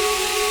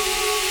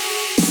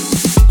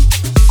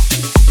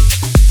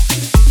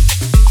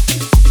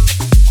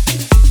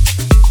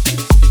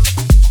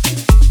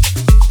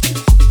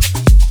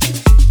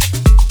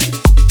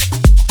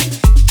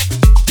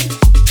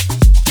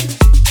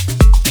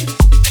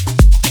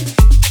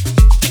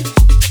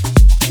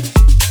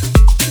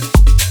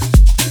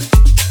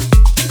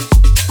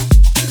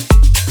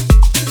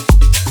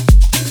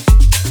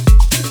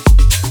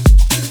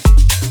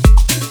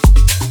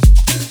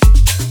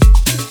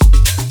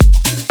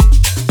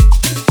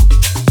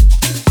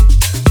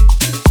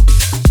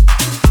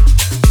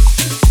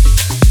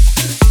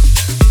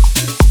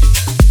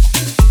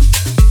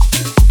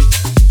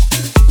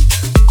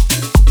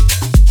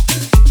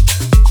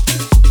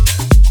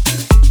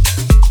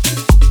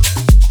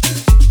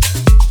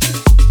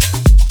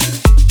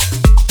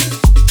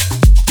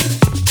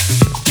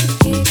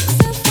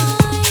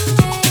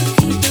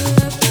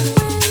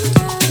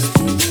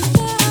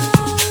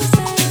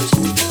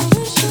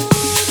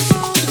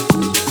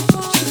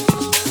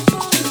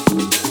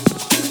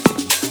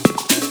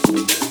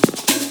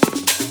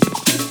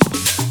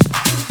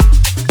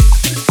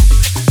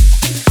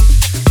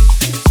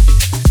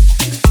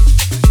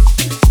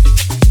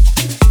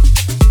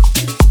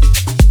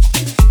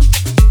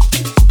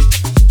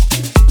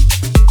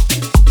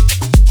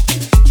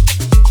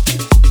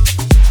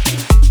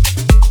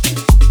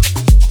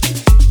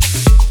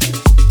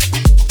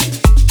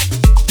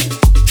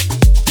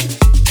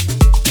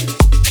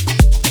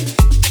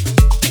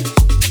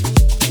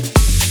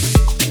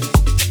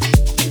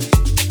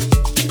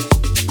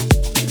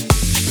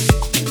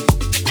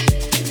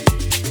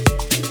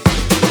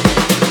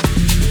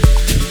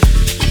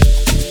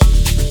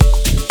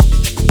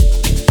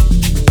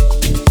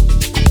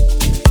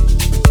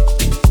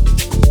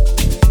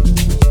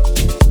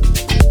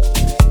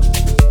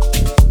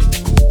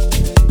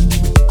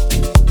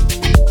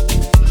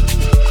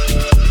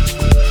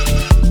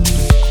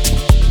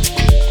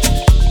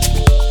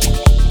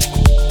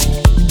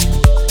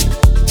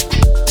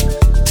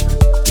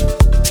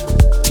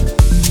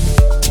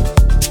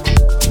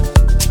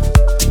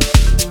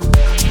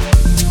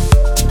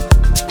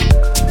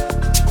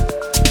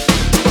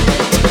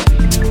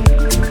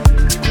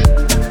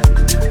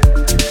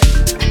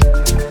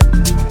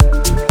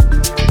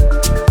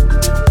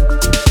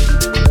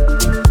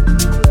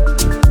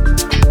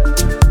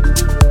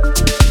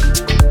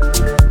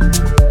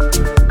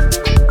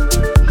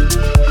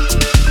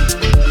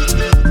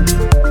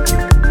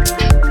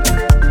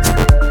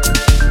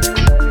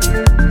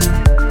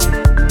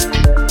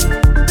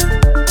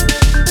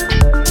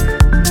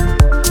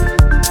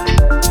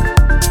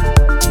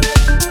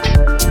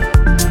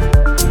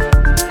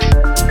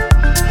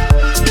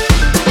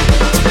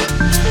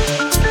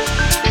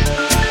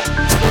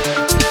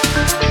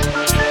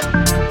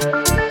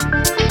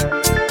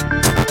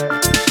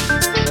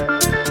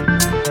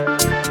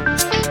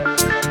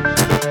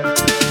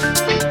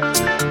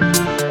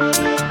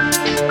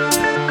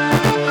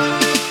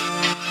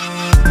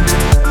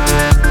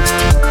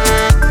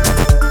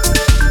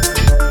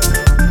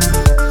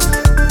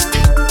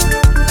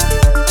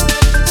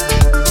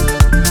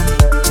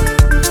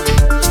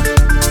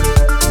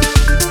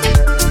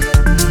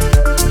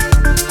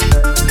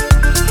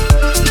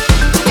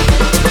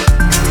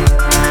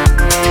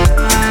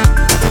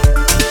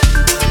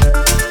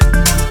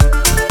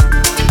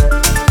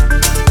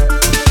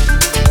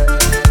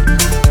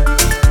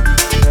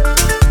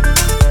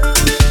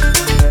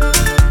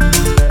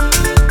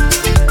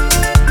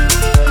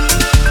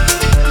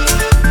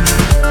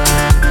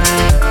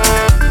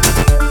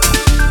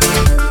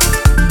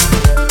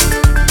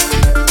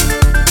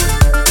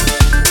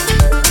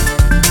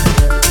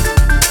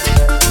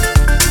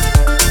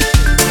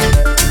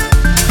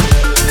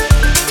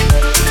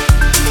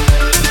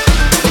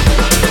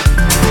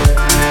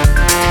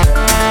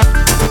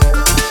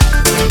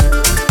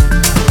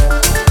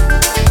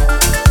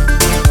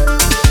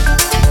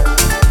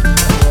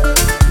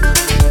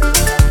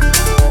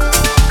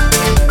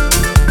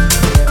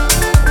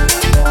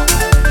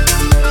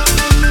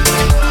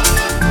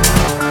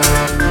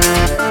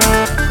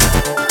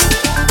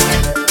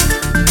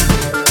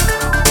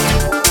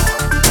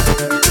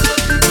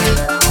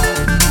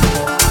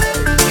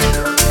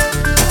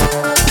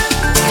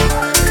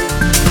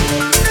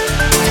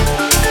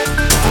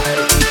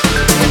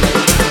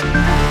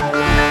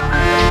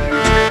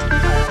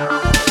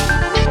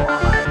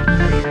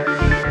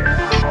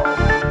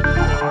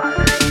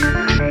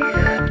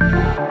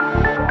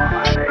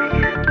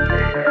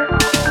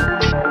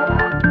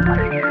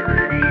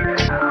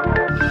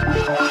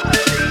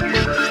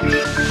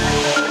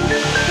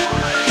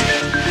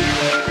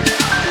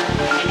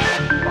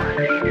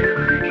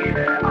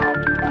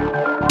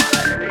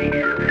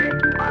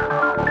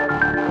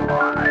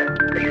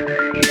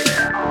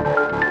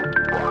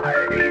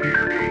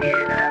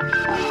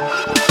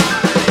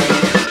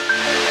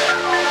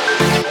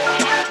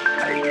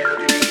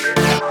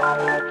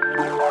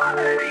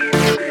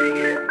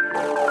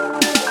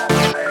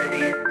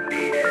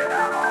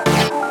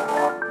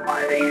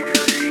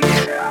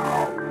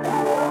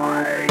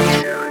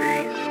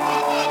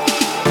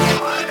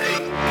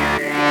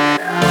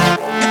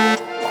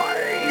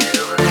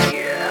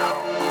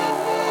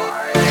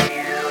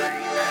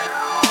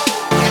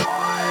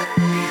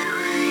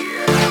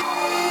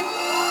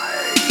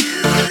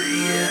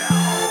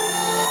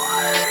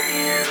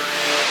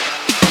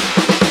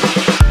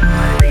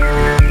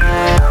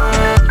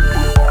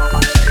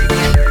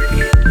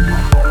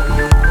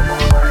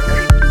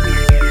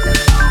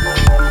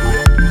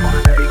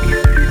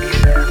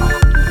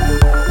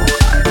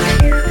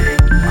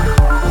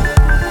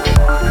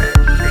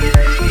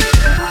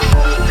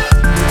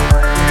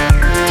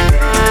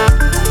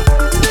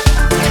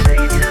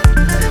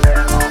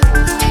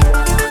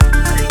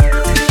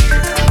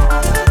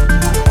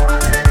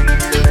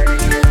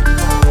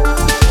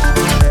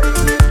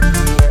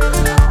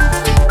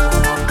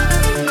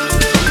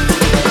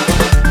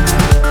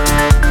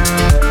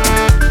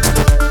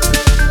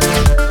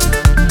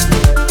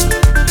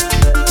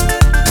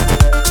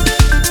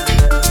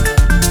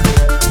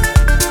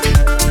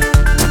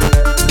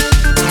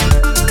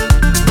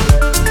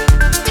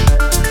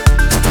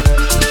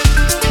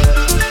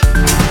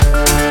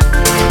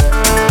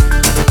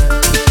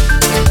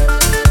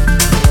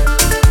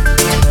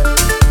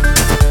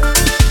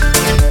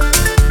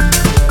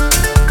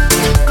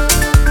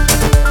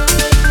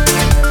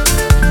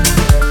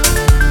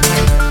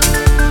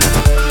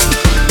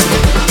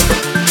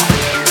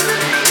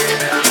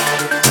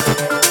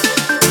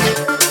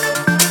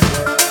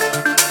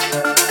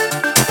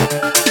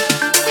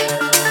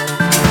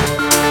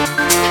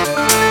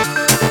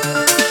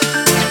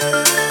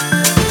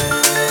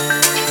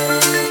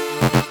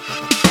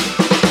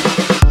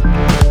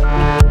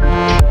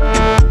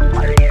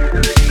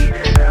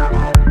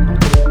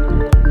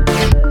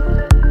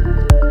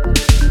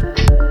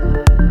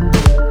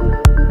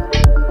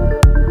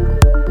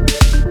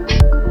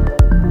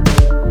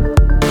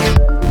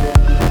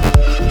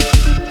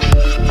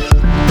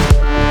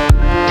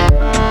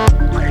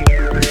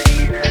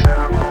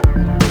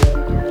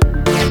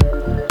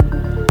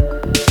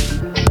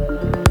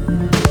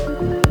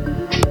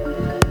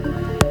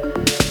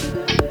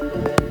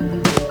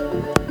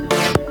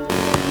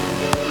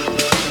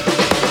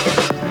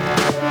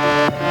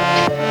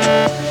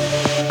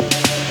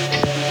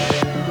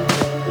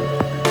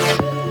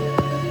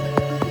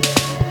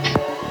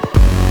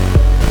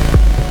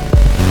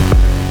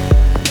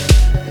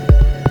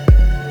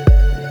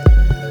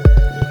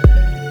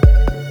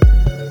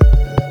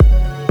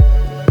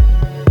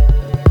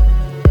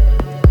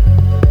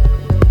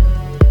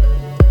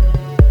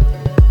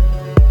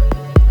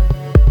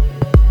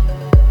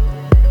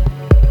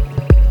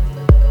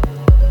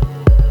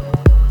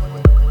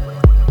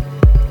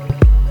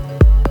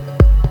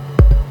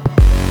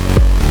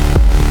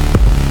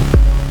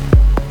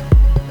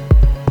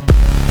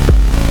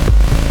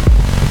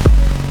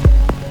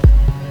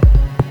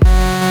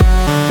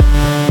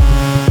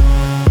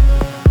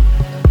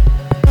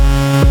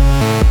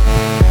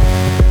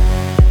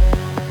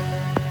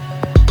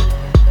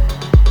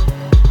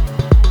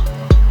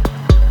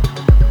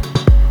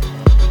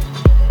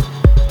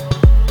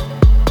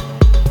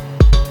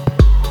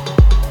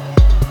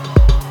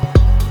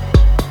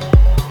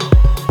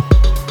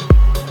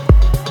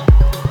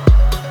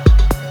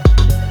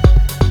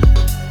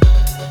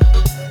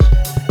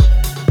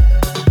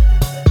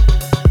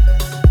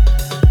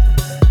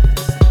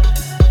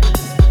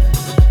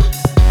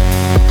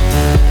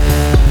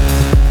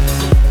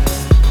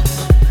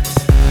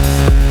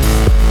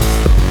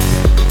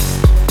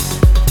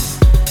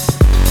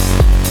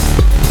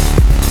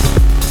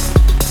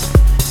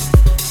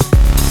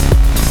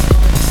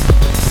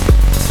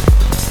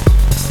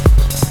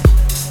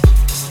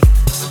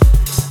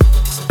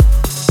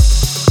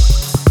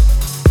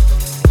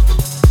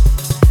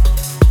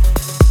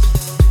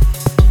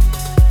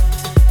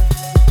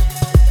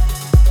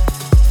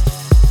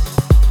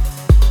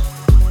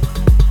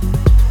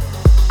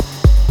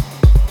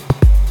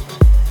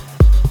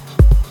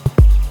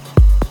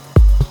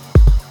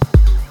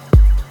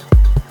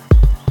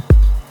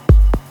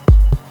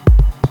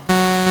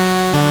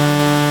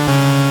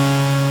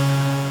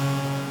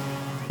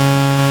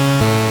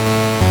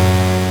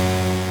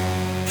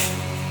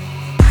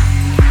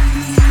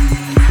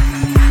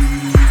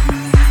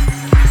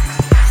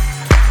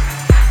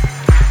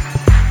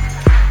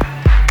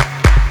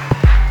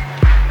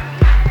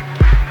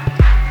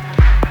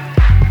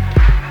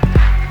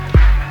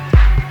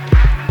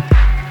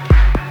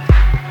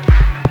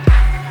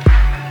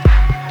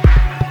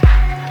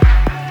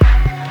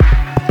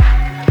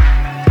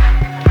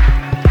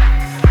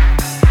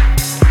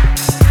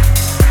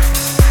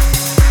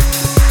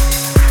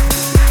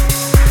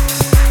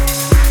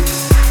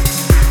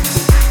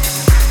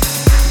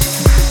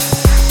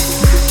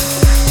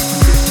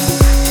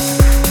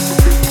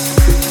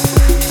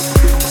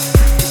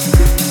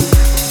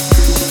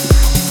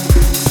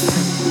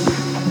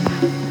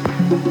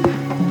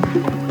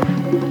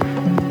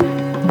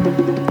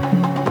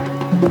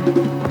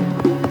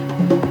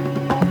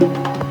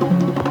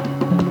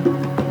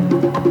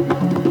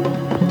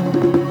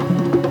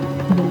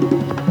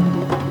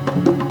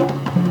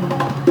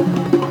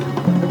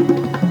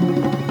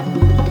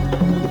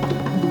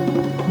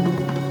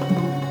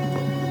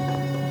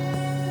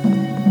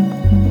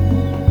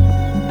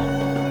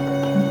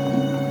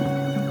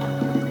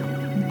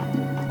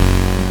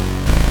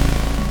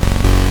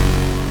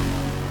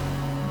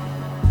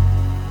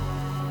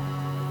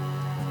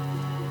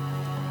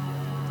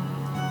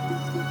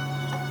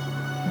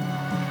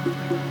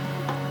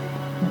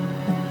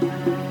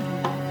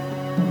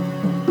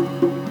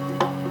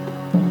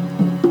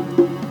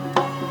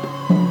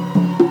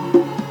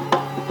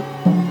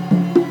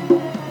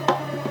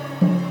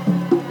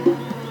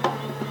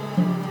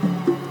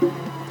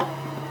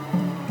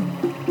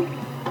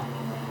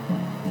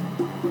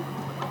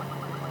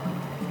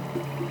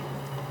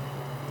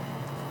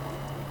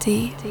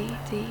 deep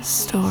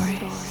story.